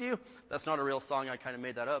trust you. That's not a real song. I kind of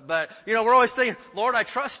made that up. But, we're always singing, Lord, I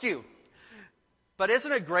trust you. But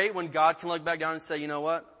isn't it great when God can look back down and say, you know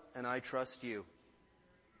what? And I trust you.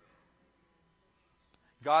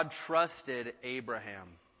 God trusted Abraham.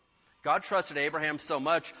 God trusted Abraham so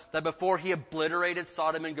much that before He obliterated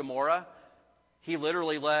Sodom and Gomorrah, He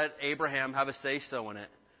literally let Abraham have a say-so in it.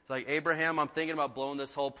 It's like, Abraham, I'm thinking about blowing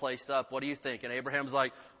this whole place up. What do you think? And Abraham's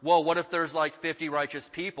like, well, what if there's like 50 righteous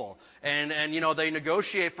people? And they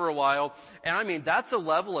negotiate for a while. And that's a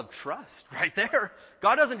level of trust right there.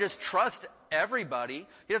 God doesn't just trust everybody.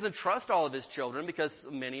 He doesn't trust all of His children because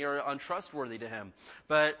many are untrustworthy to Him.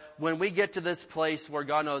 But when we get to this place where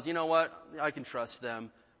God knows, you know what? I can trust them.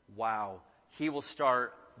 Wow. He will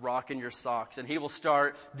start rocking your socks and He will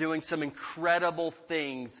start doing some incredible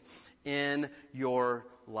things in your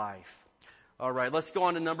life. All right, let's go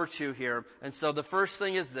on to number 2 here. And so the first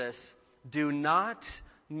thing is this: do not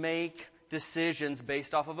make decisions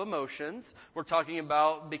based off of emotions. We're talking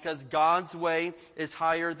about because God's way is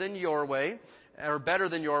higher than your way, or better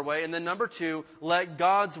than your way. And then number 2, let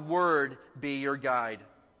God's word be your guide.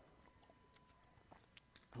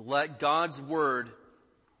 Let God's word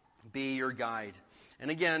be your guide. And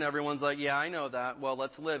again, everyone's like, yeah, I know that. Well,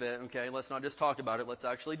 let's live it. Okay, let's not just talk about it. Let's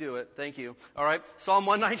actually do it. Thank you. All right, Psalm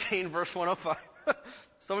 119, verse 105.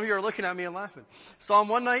 Some of you are looking at me and laughing. Psalm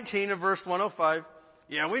 119 and verse 105.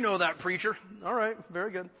 Yeah, we know that, preacher. All right, very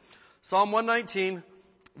good. Psalm 119,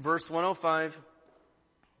 verse 105.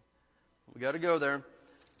 We got to go there.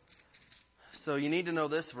 So you need to know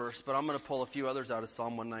this verse, but I'm going to pull a few others out of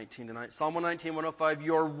Psalm 119 tonight. Psalm 119, 105.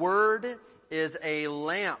 Your word is a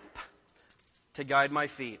lamp to guide my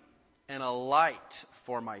feet and a light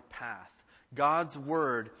for my path. God's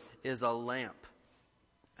word is a lamp.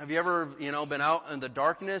 Have you ever, been out in the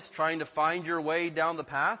darkness trying to find your way down the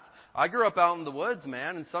path? I grew up out in the woods,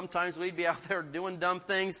 man, and sometimes we'd be out there doing dumb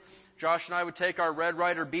things. Josh and I would take our Red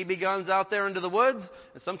Ryder BB guns out there into the woods,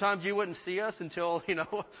 and sometimes you wouldn't see us until,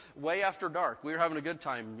 way after dark. We were having a good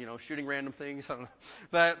time, shooting random things.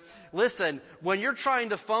 But listen, when you're trying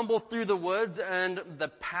to fumble through the woods and the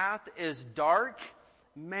path is dark,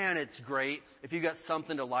 man, it's great if you got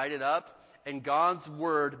something to light it up. And God's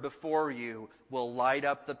word before you will light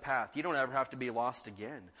up the path. You don't ever have to be lost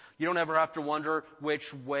again. You don't ever have to wonder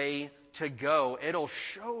which way to go. It'll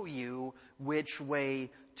show you which way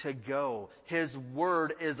to go. His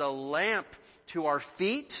word is a lamp to our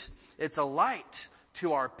feet. It's a light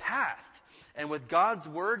to our path. And with God's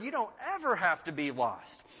word, you don't ever have to be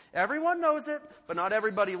lost. Everyone knows it, but not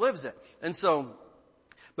everybody lives it. And so,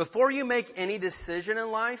 before you make any decision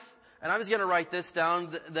in life, and I was going to write this down,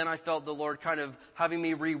 then I felt the Lord kind of having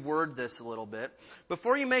me reword this a little bit.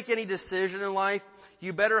 Before you make any decision in life,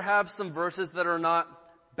 you better have some verses that are not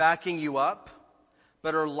backing you up,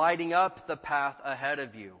 but are lighting up the path ahead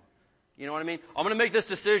of you. You know what I mean? I'm going to make this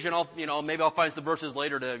decision. Maybe I'll find some verses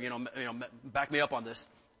later to, back me up on this.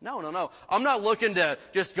 No. I'm not looking to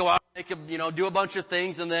just go out and do a bunch of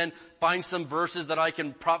things and then find some verses that I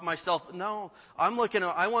can prop myself. No, I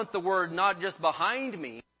want the word not just behind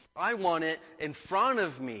me. I want it in front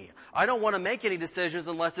of me. I don't want to make any decisions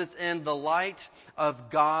unless it's in the light of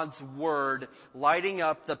God's word, lighting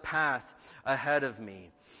up the path ahead of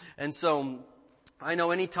me. And so, I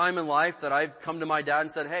know any time in life that I've come to my dad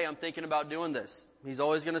and said, hey, I'm thinking about doing this. He's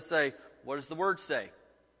always going to say, what does the word say?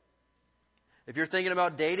 If you're thinking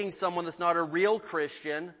about dating someone that's not a real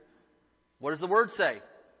Christian, what does the word say?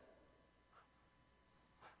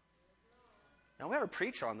 Now we got to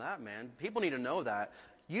preach on that, man. People need to know that.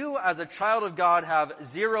 You, as a child of God, have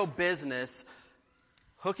zero business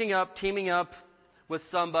hooking up, teaming up with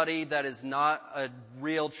somebody that is not a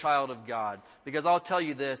real child of God. Because I'll tell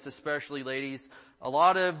you this, especially ladies, a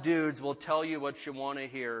lot of dudes will tell you what you want to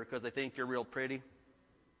hear because they think you're real pretty.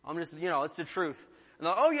 It's the truth. And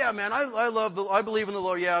oh yeah, man, I believe in the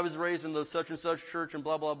Lord. Yeah, I was raised in the such and such church and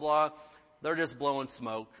blah, blah, blah. They're just blowing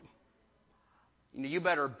smoke. you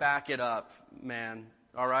better back it up, man.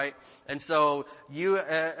 All right? And so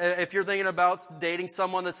if you're thinking about dating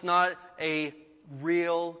someone that's not a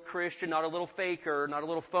real Christian, not a little faker, not a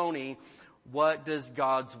little phony, what does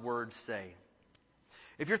God's Word say?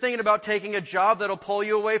 If you're thinking about taking a job that'll pull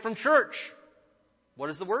you away from church, what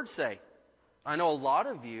does the Word say? I know a lot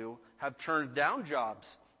of you have turned down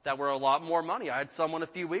jobs that were a lot more money. I had someone a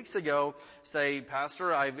few weeks ago say,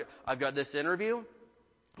 Pastor, I've got this interview.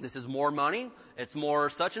 This is more money. It's more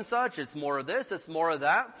such and such. It's more of this. It's more of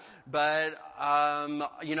that. But, I'm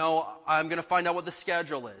going to find out what the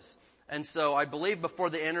schedule is. And so I believe before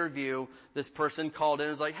the interview, this person called in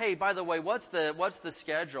and was like, hey, by the way, what's the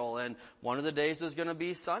schedule? And one of the days was going to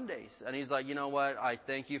be Sundays. And he's like, you know what? I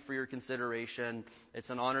thank you for your consideration. It's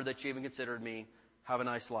an honor that you even considered me. Have a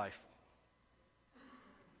nice life.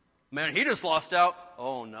 Man, he just lost out.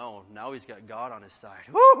 Oh no, now he's got God on his side.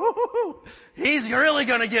 Woo-hoo-hoo-hoo. He's really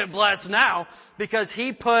going to get blessed now because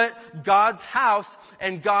he put God's house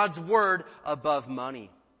and God's Word above money.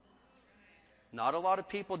 Not a lot of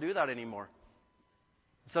people do that anymore.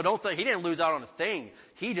 So don't think, he didn't lose out on a thing.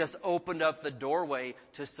 He just opened up the doorway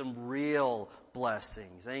to some real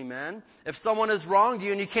blessings. Amen? If someone has wronged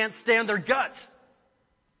you and you can't stand their guts,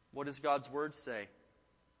 what does God's Word say?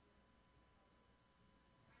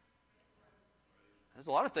 There's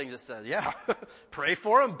a lot of things it says. Yeah. Pray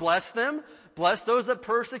for them. Bless them. Bless those that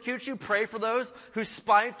persecute you. Pray for those who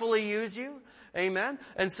spitefully use you. Amen.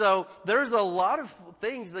 And so there's a lot of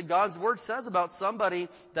things that God's Word says about somebody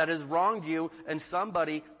that has wronged you and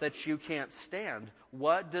somebody that you can't stand.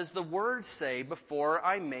 What does the Word say before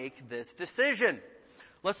I make this decision?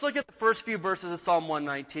 Let's look at the first few verses of Psalm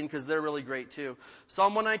 119 because they're really great too.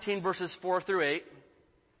 Psalm 119 verses 4 through 8.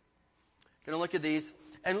 Gonna look at these.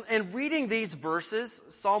 And reading these verses,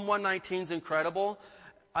 Psalm 119 is incredible.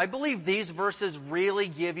 I believe these verses really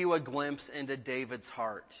give you a glimpse into David's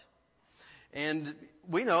heart. And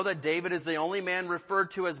we know that David is the only man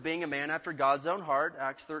referred to as being a man after God's own heart,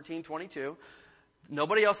 Acts 13:22.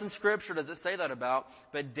 Nobody else in Scripture does it say that about.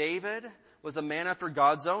 But David was a man after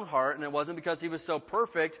God's own heart, and it wasn't because he was so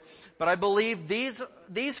perfect. But I believe these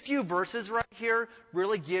few verses right here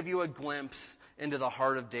really give you a glimpse into the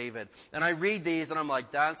heart of David. And I read these and I'm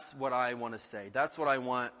like, that's what I want to say. That's what I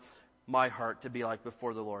want my heart to be like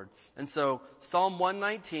before the Lord. And so Psalm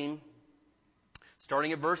 119,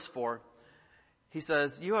 starting at verse 4, he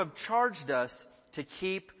says, you have charged us to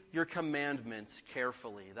keep your commandments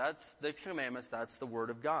carefully. That's the commandments. That's the Word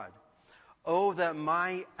of God. Oh, that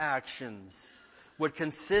my actions would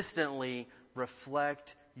consistently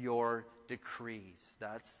reflect your decrees.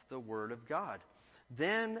 That's the Word of God.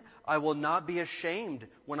 Then I will not be ashamed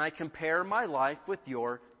when I compare my life with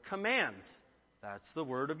your commands. That's the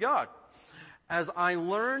Word of God. As I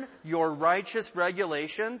learn your righteous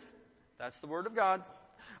regulations, that's the Word of God,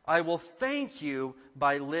 I will thank you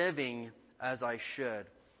by living as I should.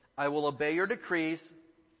 I will obey your decrees.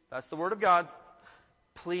 That's the Word of God.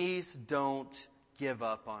 Please don't give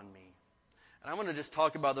up on me. And I want to just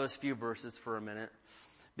talk about those few verses for a minute.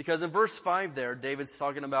 Because in verse 5 there, David's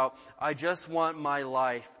talking about, I just want my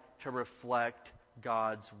life to reflect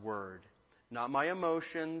God's Word. Not my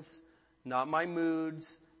emotions, not my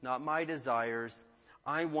moods, not my desires.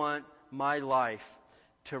 I want my life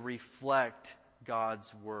to reflect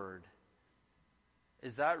God's Word.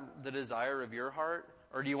 Is that the desire of your heart?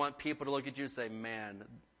 Or do you want people to look at you and say, man,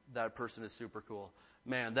 that person is super cool.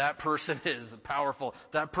 Man, that person is powerful.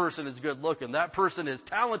 That person is good looking. That person is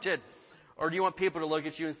talented. Or do you want people to look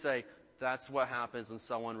at you and say, that's what happens when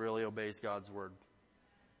someone really obeys God's Word?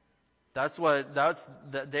 David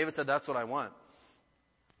said, that's what I want.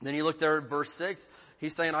 Then you look there at verse 6,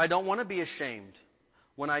 he's saying, I don't want to be ashamed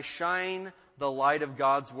when I shine the light of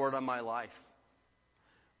God's Word on my life.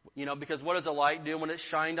 You know, because what does a light do when it's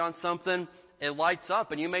shined on something? It lights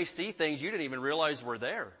up and you may see things you didn't even realize were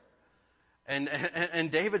there. And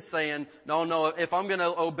David's saying, no, if I'm going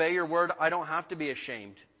to obey your Word, I don't have to be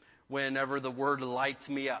ashamed whenever the Word lights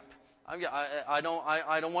me up. I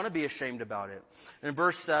don't want to be ashamed about it. In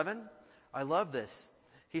verse 7, I love this.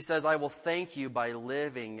 He says, I will thank you by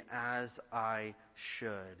living as I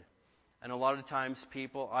should. And a lot of times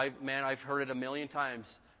people, I've heard it a million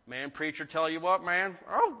times. Man, preacher, tell you what, man.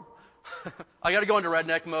 Oh, I got to go into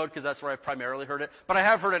redneck mode because that's where I've primarily heard it. But I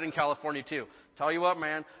have heard it in California too. Tell you what,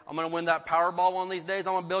 man, I'm going to win that Powerball one of these days.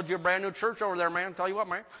 I'm going to build you a brand new church over there, man. Tell you what,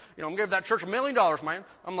 man. I'm going to give that church $1 million, man.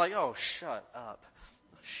 I'm like, oh, shut up.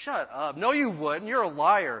 Shut up. No, you wouldn't. You're a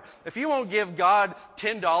liar. If you won't give God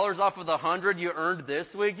 $10 off of the 100 you earned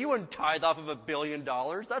this week, you wouldn't tithe off of $1 billion.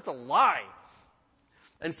 That's a lie.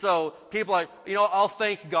 And so people are like, I'll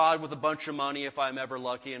thank God with a bunch of money if I'm ever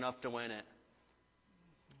lucky enough to win it.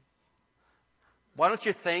 Why don't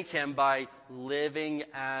you thank him by living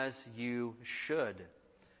as you should?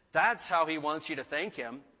 That's how he wants you to thank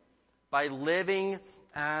him. By living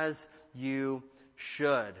as you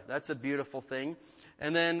should. That's a beautiful thing.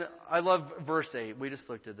 And then I love verse 8. We just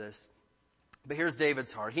looked at this. But here's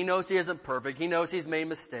David's heart. He knows he isn't perfect. He knows he's made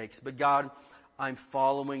mistakes. But God, I'm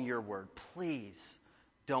following your word. Please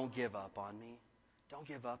don't give up on me. Don't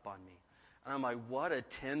give up on me. And I'm like, what a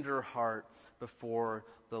tender heart before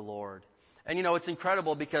the Lord. And it's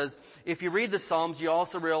incredible because if you read the Psalms, you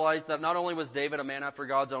also realize that not only was David a man after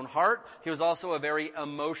God's own heart, he was also a very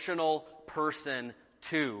emotional person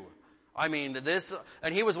too. I mean,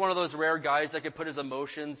 and he was one of those rare guys that could put his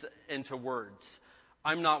emotions into words.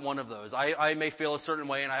 I'm not one of those. I may feel a certain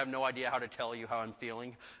way and I have no idea how to tell you how I'm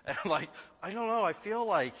feeling. And I'm like, I don't know, I feel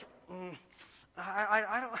like,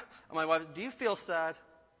 I don't, and my wife, do you feel sad?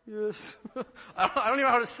 Yes. I don't even know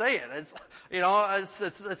how to say it.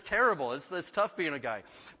 It's terrible. It's tough being a guy.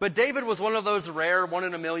 But David was one of those rare 1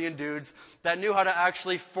 in a million dudes that knew how to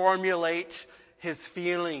actually formulate his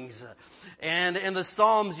feelings. And in the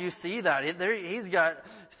Psalms you see that. He's got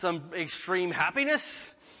some extreme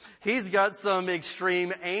happiness. He's got some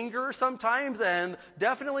extreme anger sometimes, and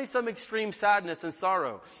definitely some extreme sadness and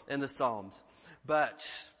sorrow in the Psalms. But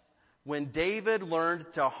when David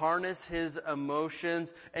learned to harness his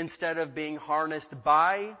emotions instead of being harnessed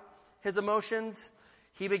by his emotions,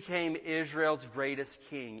 he became Israel's greatest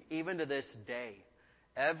king, even to this day.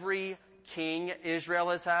 Every king Israel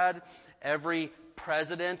has had, every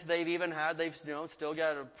president they've even had, they've still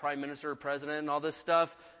got a prime minister or president and all this stuff.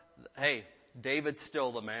 Hey, David's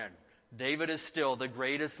still the man. David is still the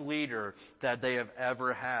greatest leader that they have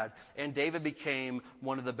ever had. And David became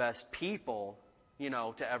one of the best people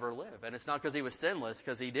to ever live. And it's not because he was sinless,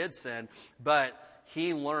 because he did sin, but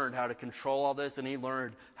he learned how to control all this, and he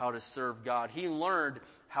learned how to serve God. He learned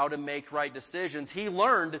how to make right decisions. He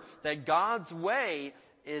learned that God's way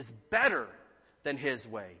is better than his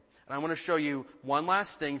way. And I want to show you one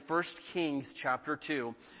last thing, 1 Kings chapter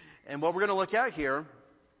 2. And what we're going to look at here,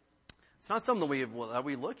 it's not something that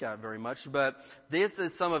we look at very much, but this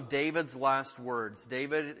is some of David's last words.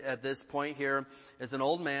 David, at this point here, is an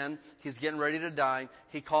old man. He's getting ready to die.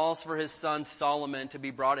 He calls for his son Solomon to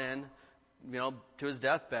be brought in, to his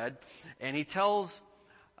deathbed. And he tells,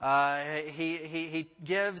 he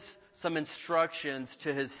gives some instructions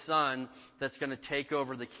to his son that's going to take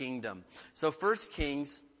over the kingdom. So 1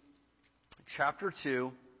 Kings chapter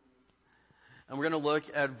 2, and we're going to look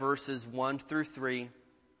at verses 1 through 3.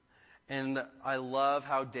 And I love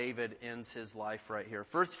how David ends his life right here.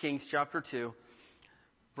 1 Kings chapter 2,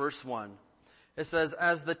 verse 1. It says,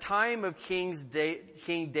 as the time of King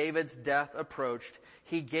David's death approached,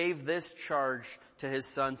 he gave this charge to his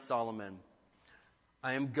son Solomon.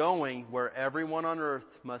 I am going where everyone on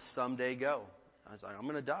earth must someday go. I was like, I'm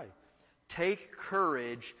going to die. Take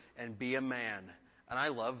courage and be a man. And I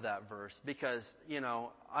love that verse because,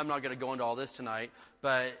 I'm not going to go into all this tonight,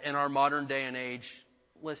 but in our modern day and age,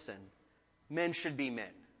 listen, men should be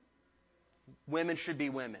men. Women should be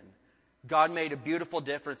women. God made a beautiful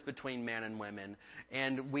difference between men and women,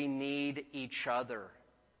 and we need each other.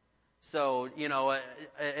 So,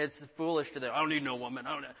 it's foolish to think, I don't need no woman.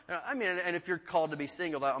 And if you're called to be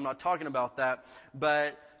single, I'm not talking about that,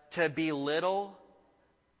 but to belittle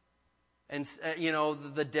and,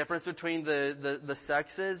 the difference between the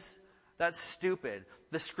sexes, that's stupid.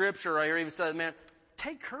 The scripture right here even says, man,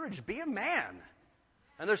 take courage, be a man.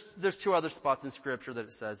 And there's 2 other spots in scripture that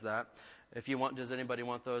it says that. If you want, does anybody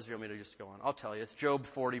want those? Or you want me to just go on? I'll tell you. It's Job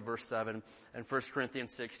 40 verse 7 and 1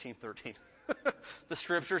 Corinthians 16:13. The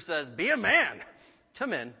scripture says, be a man to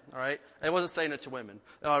men. All right. It wasn't saying it to women.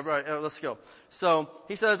 All right. Let's go. So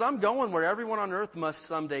he says, I'm going where everyone on earth must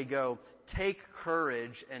someday go. Take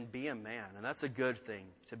courage and be a man. And that's a good thing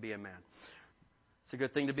to be a man. It's a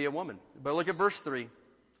good thing to be a woman. But look at verse 3.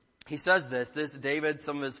 He says this David,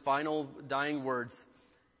 some of his final dying words.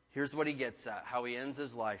 Here's what he gets at, how he ends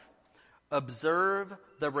his life. Observe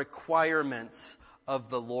the requirements of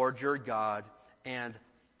the Lord your God and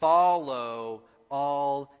follow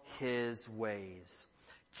all his ways.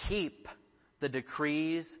 Keep the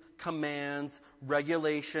decrees, commands,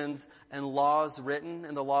 regulations, and laws written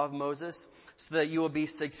in the law of Moses so that you will be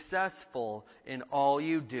successful in all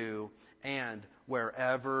you do and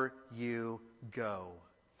wherever you go.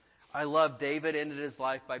 I love David ended his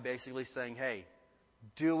life by basically saying, hey,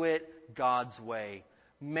 do it God's way.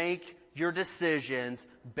 Make your decisions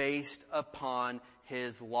based upon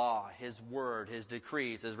his law, his word, his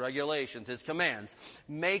decrees, his regulations, his commands.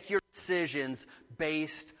 Make your decisions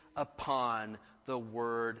based upon the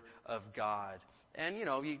word of God. And,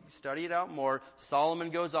 you study it out more. Solomon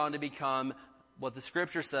goes on to become what the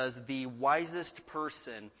scripture says, the wisest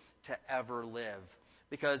person to ever live.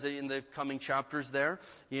 Because in the coming chapters there,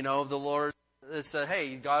 the Lord said,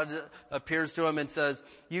 hey, God appears to him and says,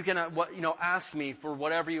 you can, ask me for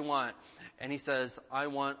whatever you want. And he says, I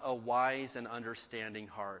want a wise and understanding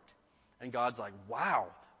heart. And God's like, wow,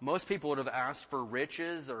 most people would have asked for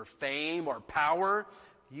riches or fame or power.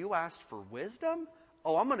 You asked for wisdom?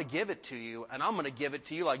 Oh, I'm going to give it to you, and I'm going to give it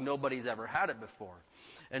to you like nobody's ever had it before.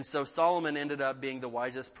 And so Solomon ended up being the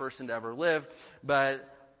wisest person to ever live, but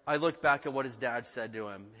I look back at what his dad said to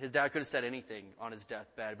him. His dad could have said anything on his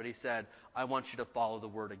deathbed, but he said, I want you to follow the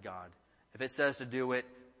word of God. If it says to do it,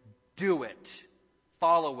 do it.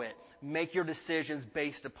 Follow it. Make your decisions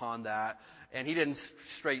based upon that. And he didn't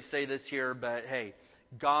straight say this here, but hey,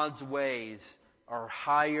 God's ways are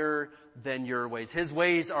higher than your ways. His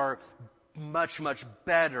ways are much, much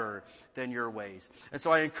better than your ways. And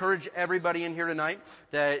so I encourage everybody in here tonight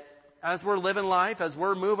that as we're living life, as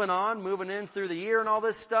we're moving on, moving in through the year and all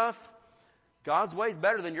this stuff, God's way is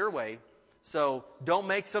better than your way. So don't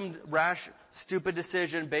make some rash, stupid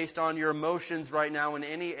decision based on your emotions right now in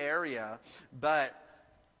any area, but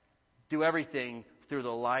do everything through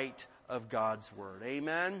the light of God's word.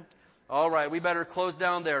 Amen? All right, we better close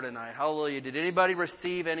down there tonight. Hallelujah. Did anybody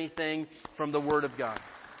receive anything from the word of God?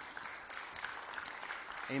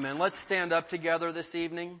 Amen. Let's stand up together this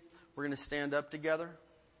evening. We're going to stand up together.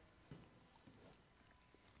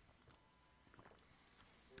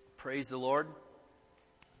 Praise the Lord.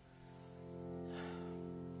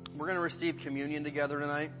 We're going to receive communion together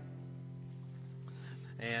tonight.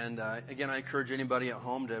 And again, I encourage anybody at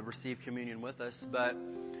home to receive communion with us. But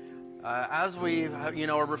as we,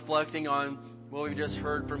 are reflecting on what we've just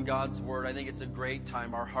heard from God's word, I think it's a great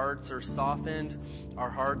time. Our hearts are softened. Our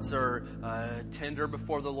hearts are tender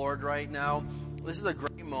before the Lord right now. This is a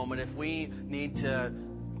great moment. If we need to,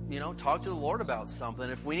 talk to the Lord about something,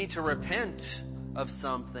 if we need to repent of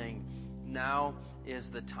something, now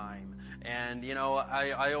is the time. And,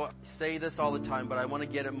 I say this all the time, but I want to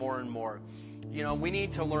get it more and more. We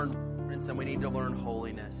need to learn reverence and we need to learn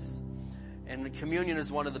holiness. And communion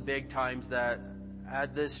is one of the big times that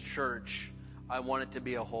at this church, I want it to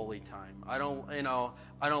be a holy time. I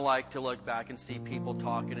don't like to look back and see people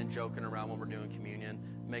talking and joking around when we're doing communion.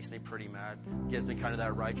 It makes me pretty mad. It gives me kind of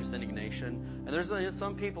that righteous indignation. And there's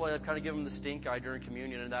some people that kind of give them the stink eye during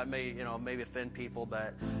communion, and that may, maybe offend people,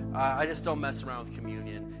 but I just don't mess around with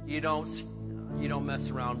communion. You don't mess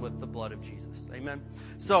around with the blood of Jesus. Amen.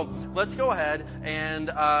 So let's go ahead and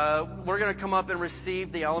we're going to come up and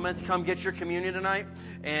receive the elements. Come get your communion tonight,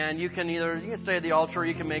 and you can stay at the altar or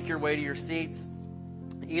you can make your way to your seats.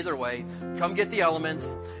 Either way, come get the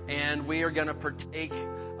elements, and we are going to partake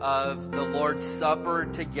of the Lord's Supper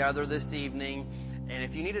together this evening. And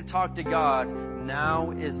if you need to talk to God,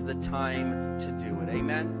 now is the time to do it.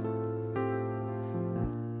 Amen.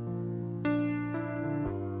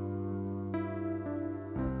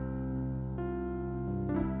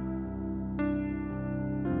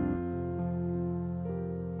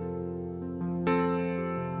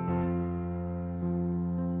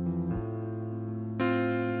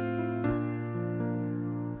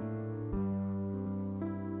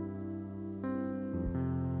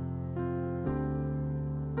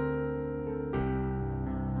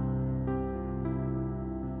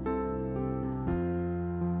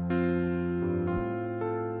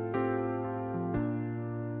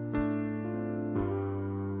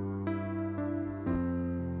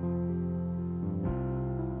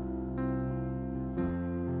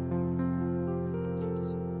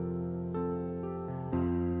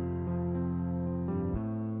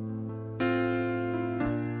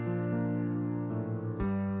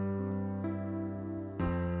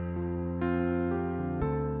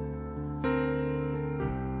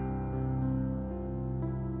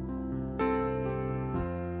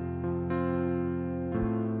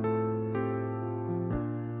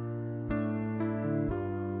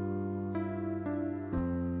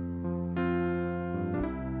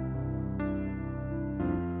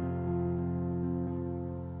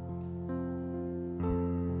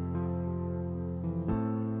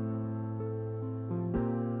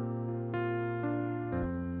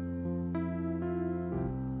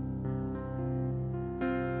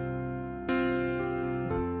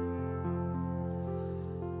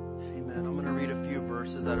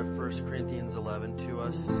 Verses out of 1 Corinthians 11 to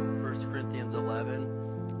us. 1 Corinthians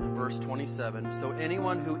 11, verse 27. So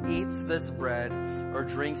anyone who eats this bread or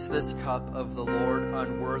drinks this cup of the Lord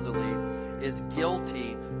unworthily is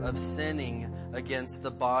guilty of sinning against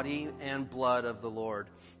the body and blood of the Lord.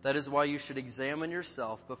 That is why you should examine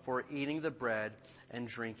yourself before eating the bread and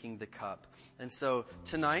drinking the cup. And so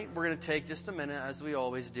tonight we're going to take just a minute, as we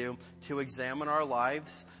always do, to examine our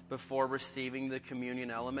lives before receiving the communion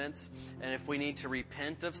elements. And if we need to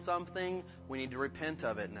repent of something, we need to repent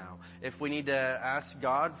of it now. If we need to ask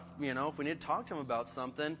God, if we need to talk to Him about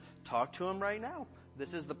something, talk to Him right now.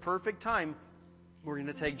 This is the perfect time. We're going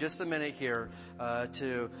to take just a minute here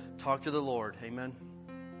to talk to the Lord. Amen.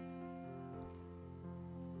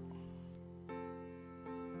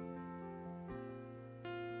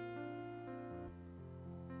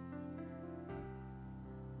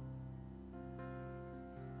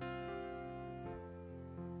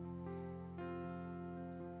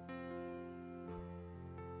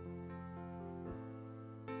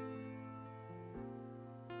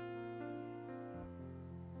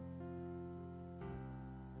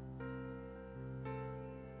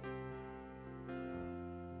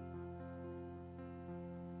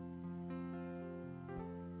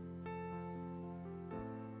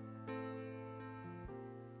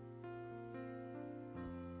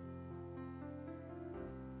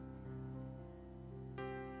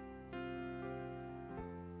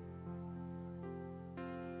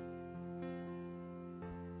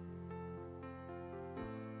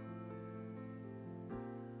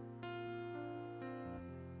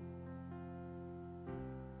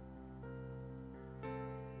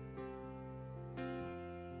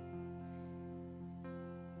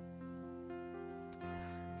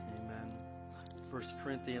 Amen. 1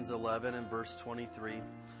 Corinthians 11 and verse 23.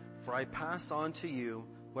 For I pass on to you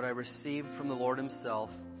what I received from the Lord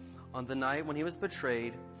Himself. On the night when He was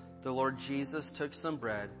betrayed, the Lord Jesus took some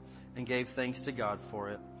bread and gave thanks to God for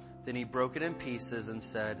it. Then He broke it in pieces and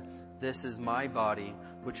said, "This is my body,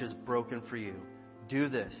 which is broken for you. Do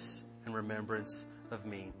this in remembrance of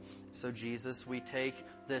me." So Jesus, we take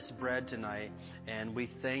this bread tonight and we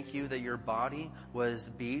thank you that your body was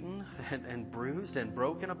beaten and bruised and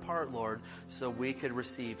broken apart, Lord, so we could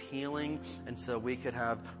receive healing and so we could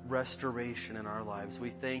have restoration in our lives.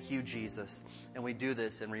 We thank you, Jesus, and we do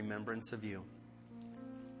this in remembrance of you.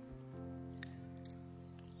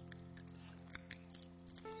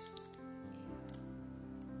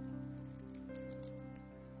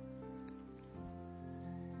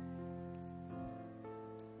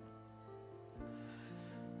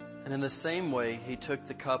 And in the same way, He took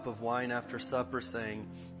the cup of wine after supper, saying,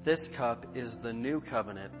 "This cup is the new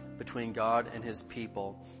covenant between God and His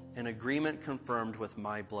people, an agreement confirmed with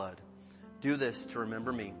my blood. Do this to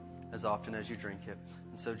remember me as often as you drink it."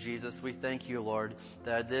 And so, Jesus, we thank you, Lord,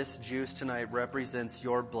 that this juice tonight represents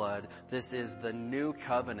your blood. This is the new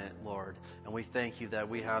covenant, Lord. And we thank you that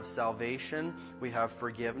we have salvation, we have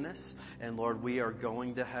forgiveness, and Lord, we are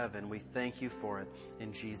going to heaven. We thank you for it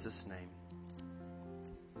in Jesus' name.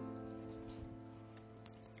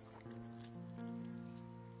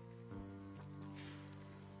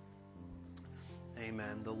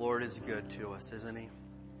 Amen. The Lord is good to us, isn't He?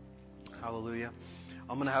 Hallelujah.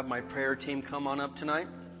 I'm going to have my prayer team come on up tonight.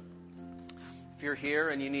 If you're here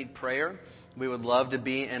and you need prayer, we would love to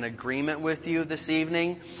be in agreement with you this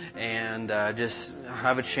evening and just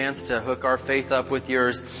have a chance to hook our faith up with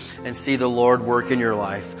yours and see the Lord work in your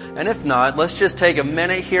life. And if not, let's just take a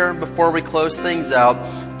minute here before we close things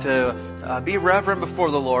out to be reverent before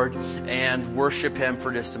the Lord and worship Him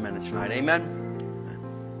for just a minute tonight. Amen.